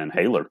using an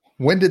inhaler.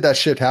 When did that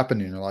shift happen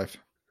in your life?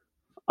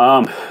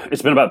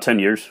 It's been about 10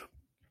 years.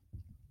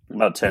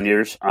 About 10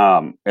 years.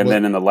 And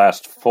then in the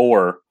last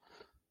four,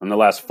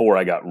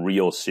 I got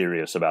real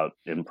serious about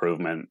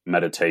improvement,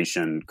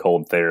 meditation,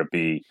 cold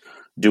therapy,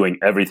 doing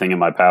everything in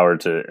my power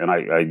to, and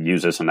I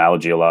use this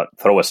analogy a lot,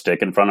 throw a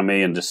stick in front of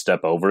me and just step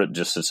over it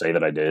just to say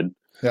that I did.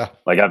 Yeah.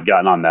 Like I've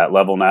gotten on that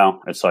level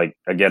now. It's like,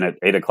 again, at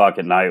 8:00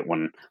 at night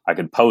when I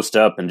could post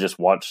up and just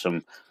watch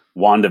some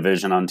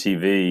WandaVision on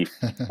TV,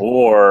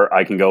 or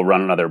I can go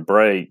run another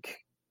break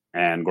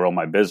and grow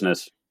my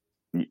business.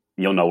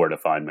 You'll know where to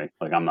find me.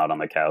 Like I'm not on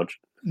the couch.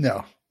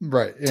 No.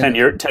 Right. 10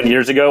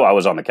 years ago, I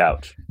was on the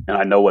couch and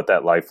I know what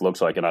that life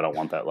looks like and I don't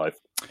want that life.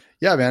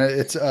 Yeah, man.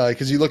 It's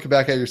because you look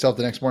back at yourself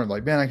the next morning,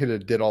 like, man, I could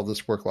have did all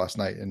this work last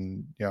night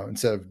and,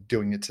 instead of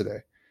doing it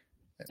today.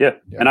 Yeah.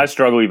 And I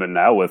struggle even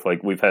now with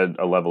like, we've had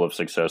a level of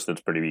success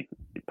that's pretty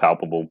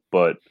palpable,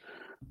 but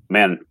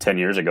man, 10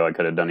 years ago, I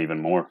could have done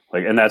even more.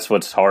 Like, and that's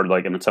what's hard.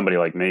 Like, and it's somebody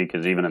like me,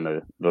 because even in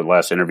the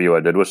last interview I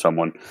did with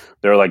someone,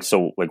 they're like,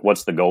 so like,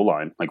 what's the goal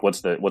line? Like,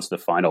 what's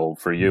the final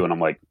for you? And I'm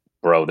like,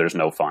 bro, there's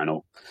no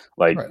final.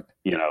 Like,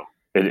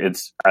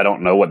 it's, I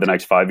don't know what the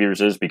next 5 years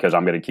is because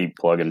I'm going to keep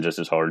plugging just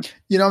as hard.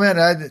 Man,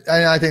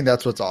 I think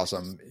that's what's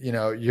awesome.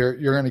 You're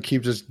going to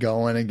keep just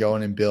going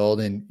and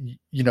build. And,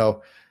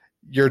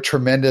 you're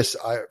tremendous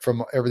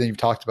from everything you've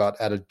talked about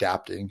at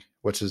adapting,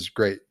 which is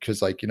great.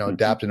 Cause like,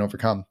 adapt and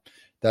overcome.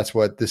 That's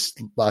what this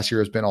last year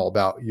has been all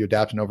about. You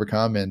adapt and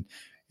overcome. And,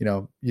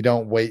 you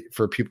don't wait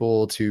for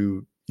people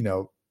to,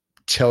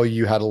 tell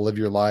you how to live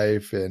your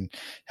life and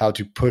how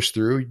to push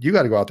through. You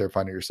got to go out there and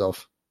find it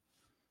yourself.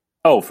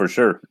 Oh, for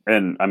sure.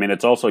 And I mean,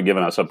 it's also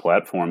given us a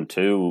platform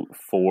too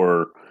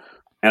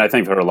and I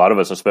think for a lot of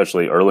us,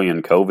 especially early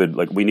in COVID,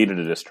 like we needed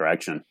a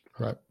distraction,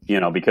 right?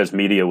 Because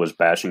media was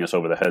bashing us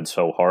over the head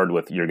so hard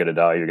with you're going to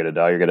die, you're going to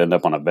die, you're going to end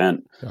up on a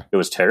vent. Yeah. It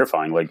was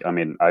terrifying. Like, I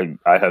mean,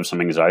 I have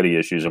some anxiety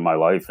issues in my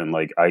life and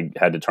like I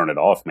had to turn it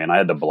off, man. I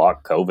had to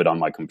block COVID on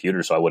my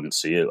computer so I wouldn't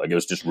see it. Like it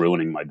was just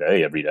ruining my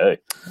day every day.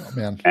 Oh,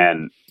 man.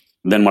 And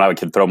then when I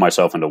could throw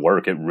myself into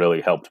work, it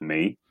really helped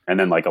me. And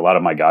then like a lot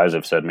of my guys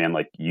have said, man,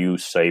 like you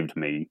saved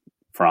me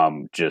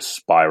from just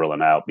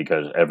spiraling out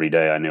because every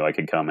day I knew I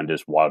could come and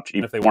just watch.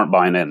 Even if they weren't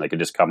buying in, they could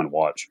just come and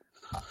watch.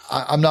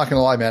 I'm not going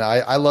to lie, man.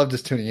 I love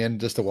just tuning in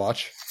just to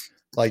watch.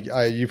 Like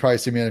you probably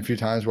see me in a few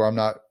times where I'm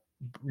not,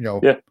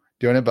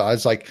 doing it, but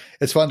it's like,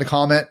 it's fun to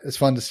comment. It's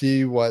fun to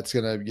see what's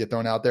going to get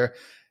thrown out there.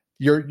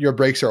 Your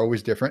breaks are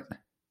always different.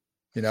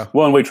 you know?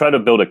 Well, and we try to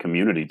build a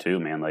community too,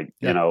 man. Like,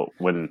 Yeah.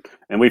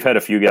 and we've had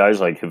a few guys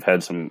like who've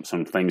had some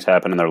things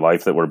happen in their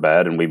life that were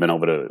bad, and we've been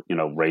able to,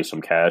 raise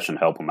some cash and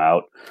help them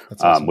out.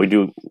 That's awesome. We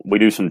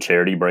do some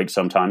charity breaks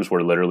sometimes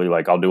where literally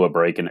like I'll do a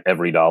break and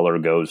every dollar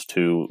goes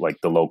to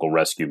like the local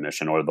rescue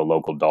mission or the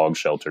local dog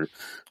shelter.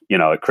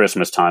 At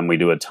Christmas time, we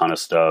do a ton of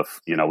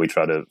stuff. We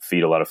try to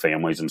feed a lot of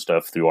families and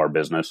stuff through our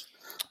business,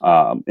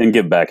 and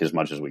give back as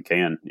much as we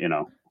can,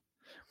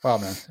 Wow,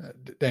 man.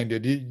 Dang,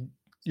 dude.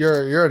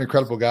 You're an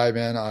incredible guy,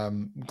 man.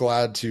 I'm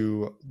glad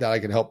that I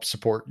can help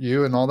support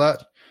you and all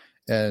that.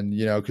 And,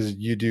 because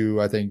you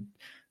do, I think,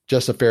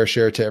 just a fair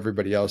share to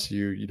everybody else.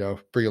 You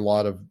bring a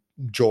lot of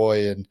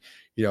joy. And,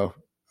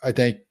 I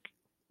think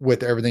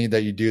with everything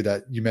that you do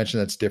that you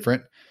mentioned that's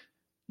different,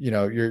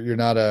 you're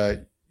not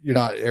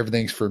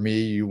everything's for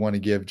me. You want to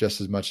give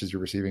just as much as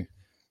you're receiving.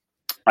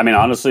 I mean,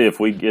 honestly, if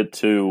we get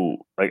to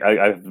like,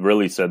 I've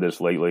really said this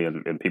lately,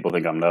 and people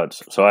think I'm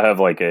nuts. So I have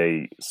like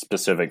a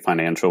specific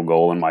financial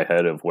goal in my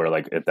head of where,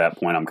 like, at that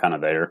point, I'm kind of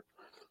there.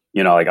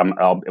 Like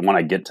when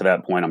I get to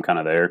that point, I'm kind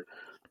of there.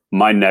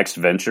 My next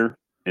venture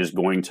is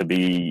going to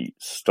be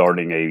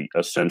starting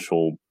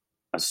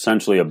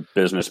essentially a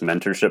business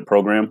mentorship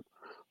program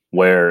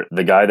where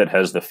the guy that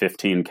has the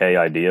 15K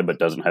idea but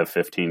doesn't have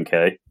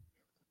 15K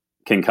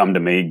can come to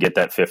me, get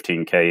that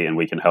 15K, and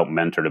we can help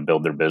mentor to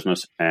build their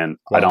business. And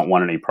wow. I don't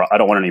want any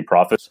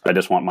profits. I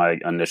just want my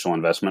initial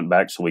investment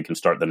back so we can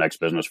start the next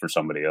business for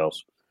somebody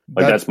else.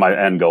 Like that's my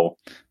end goal.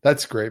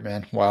 That's great,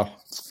 man. Wow.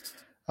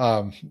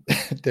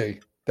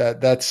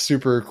 That's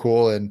super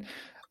cool. And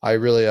I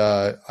really,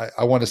 I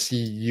want to see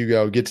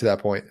you get to that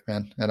point,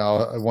 man. And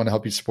I want to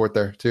help you support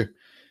there too.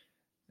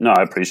 No,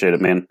 I appreciate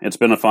it, man. It's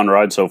been a fun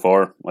ride so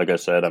far. Like I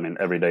said, I mean,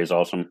 every day is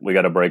awesome. We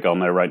got a break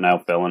on there right now,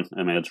 Felon.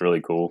 I mean, it's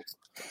really cool.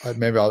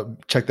 Maybe I'll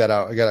check that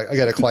out. I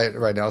got a client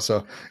right now,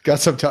 so got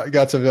some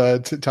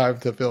time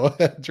to fill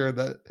during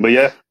that. But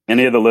yeah,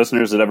 any of the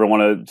listeners that ever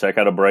want to check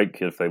out a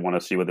break, if they want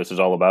to see what this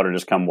is all about, or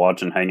just come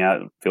watch and hang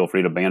out, feel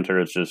free to banter.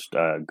 It's just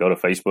go to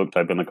Facebook,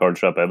 type in the Card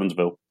Shop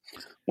Evansville.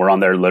 We're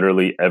on there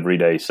literally every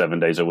day, 7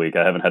 days a week.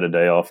 I haven't had a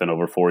day off in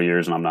over 4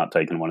 years, and I'm not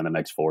taking one in the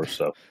next 4.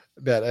 So,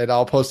 and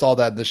I'll post all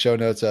that in the show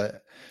notes.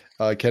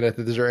 Kenneth,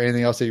 is there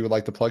anything else that you would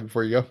like to plug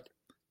before you go?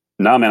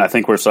 No, man. I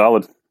think we're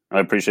solid. I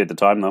appreciate the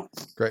time, though.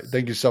 Great.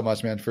 Thank you so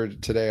much, man, for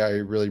today. I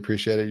really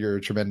appreciate it. You're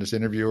a tremendous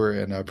interviewer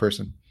and a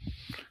person.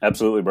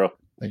 Absolutely, bro.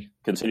 Thank you.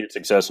 Continued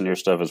success in your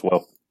stuff as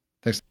well.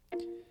 Thanks.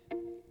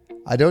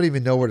 I don't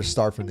even know where to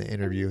start from the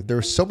interview. There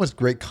was so much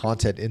great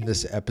content in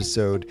this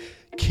episode.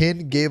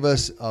 Ken gave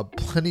us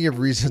plenty of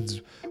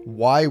reasons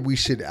why we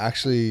should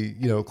actually,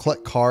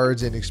 collect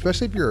cards. And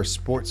especially if you're a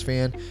sports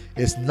fan,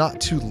 it's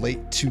not too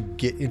late to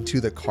get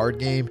into the card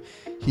game.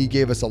 He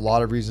gave us a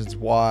lot of reasons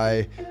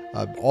why,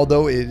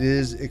 although it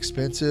is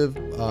expensive,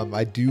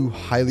 I do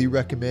highly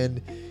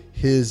recommend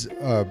his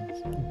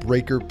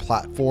breaker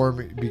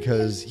platform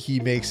because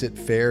he makes it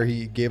fair.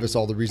 He gave us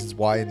all the reasons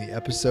why in the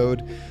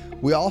episode.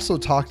 We also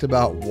talked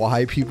about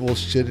why people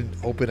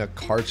shouldn't open a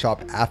card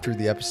shop after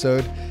the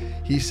episode.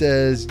 He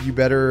says you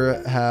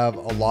better have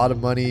a lot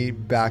of money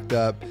backed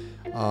up.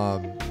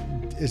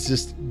 It's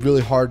just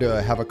really hard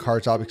to have a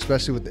card shop,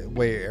 especially with the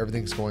way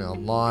everything's going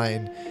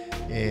online,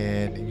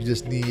 and you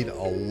just need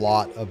a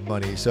lot of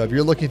money. So if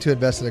you're looking to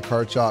invest in a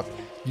card shop,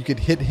 you could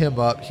hit him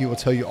up. He will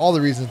tell you all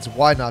the reasons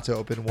why not to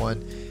open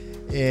one.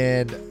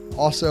 And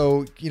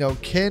also,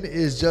 Ken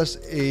is just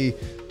a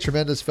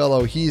tremendous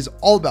fellow. He's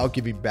all about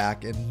giving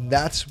back, and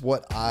that's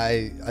what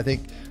I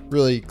think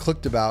really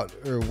clicked about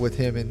with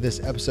him in this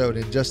episode.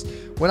 And just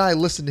when I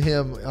listened to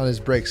him on his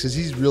breaks, because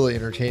he's really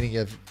entertaining,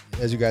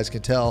 as you guys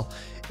can tell,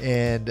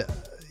 and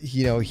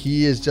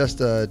he is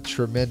just a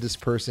tremendous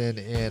person,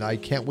 and I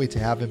can't wait to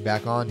have him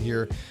back on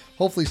here,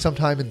 hopefully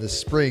sometime in the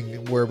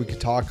spring, where we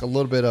could talk a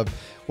little bit of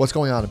what's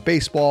going on in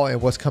baseball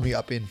and what's coming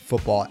up in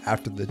football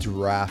after the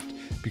draft,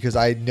 because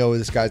I know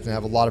this guy's gonna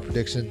have a lot of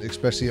predictions,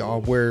 especially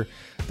on where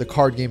the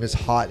card game is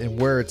hot and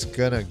where it's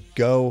gonna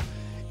go.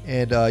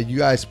 And you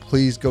guys,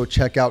 please go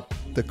check out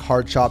the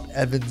Card Shop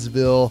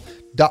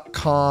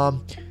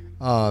Evansville.com.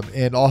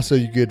 And also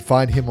you could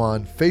find him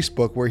on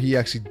Facebook, where he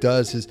actually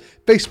does his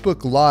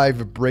Facebook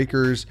Live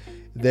breakers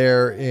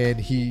there, and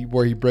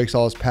where he breaks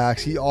all his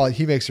packs.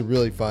 He makes it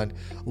really fun.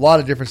 A lot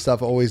of different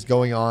stuff always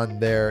going on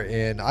there,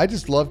 and I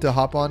just love to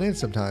hop on in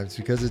sometimes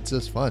because it's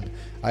just fun.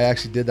 I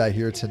actually did that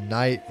here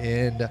tonight,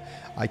 and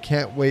I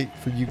can't wait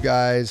for you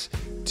guys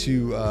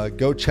to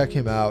go check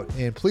him out.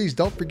 And please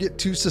don't forget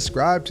to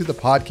subscribe to the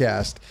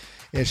podcast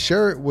and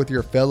share it with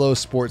your fellow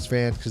sports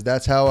fans, because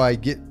that's how I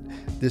get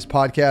this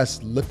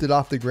podcast lifted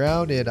off the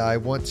ground, and I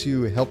want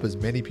to help as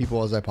many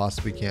people as I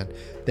possibly can.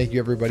 Thank you,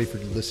 everybody, for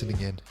listening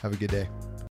in. Have a good day.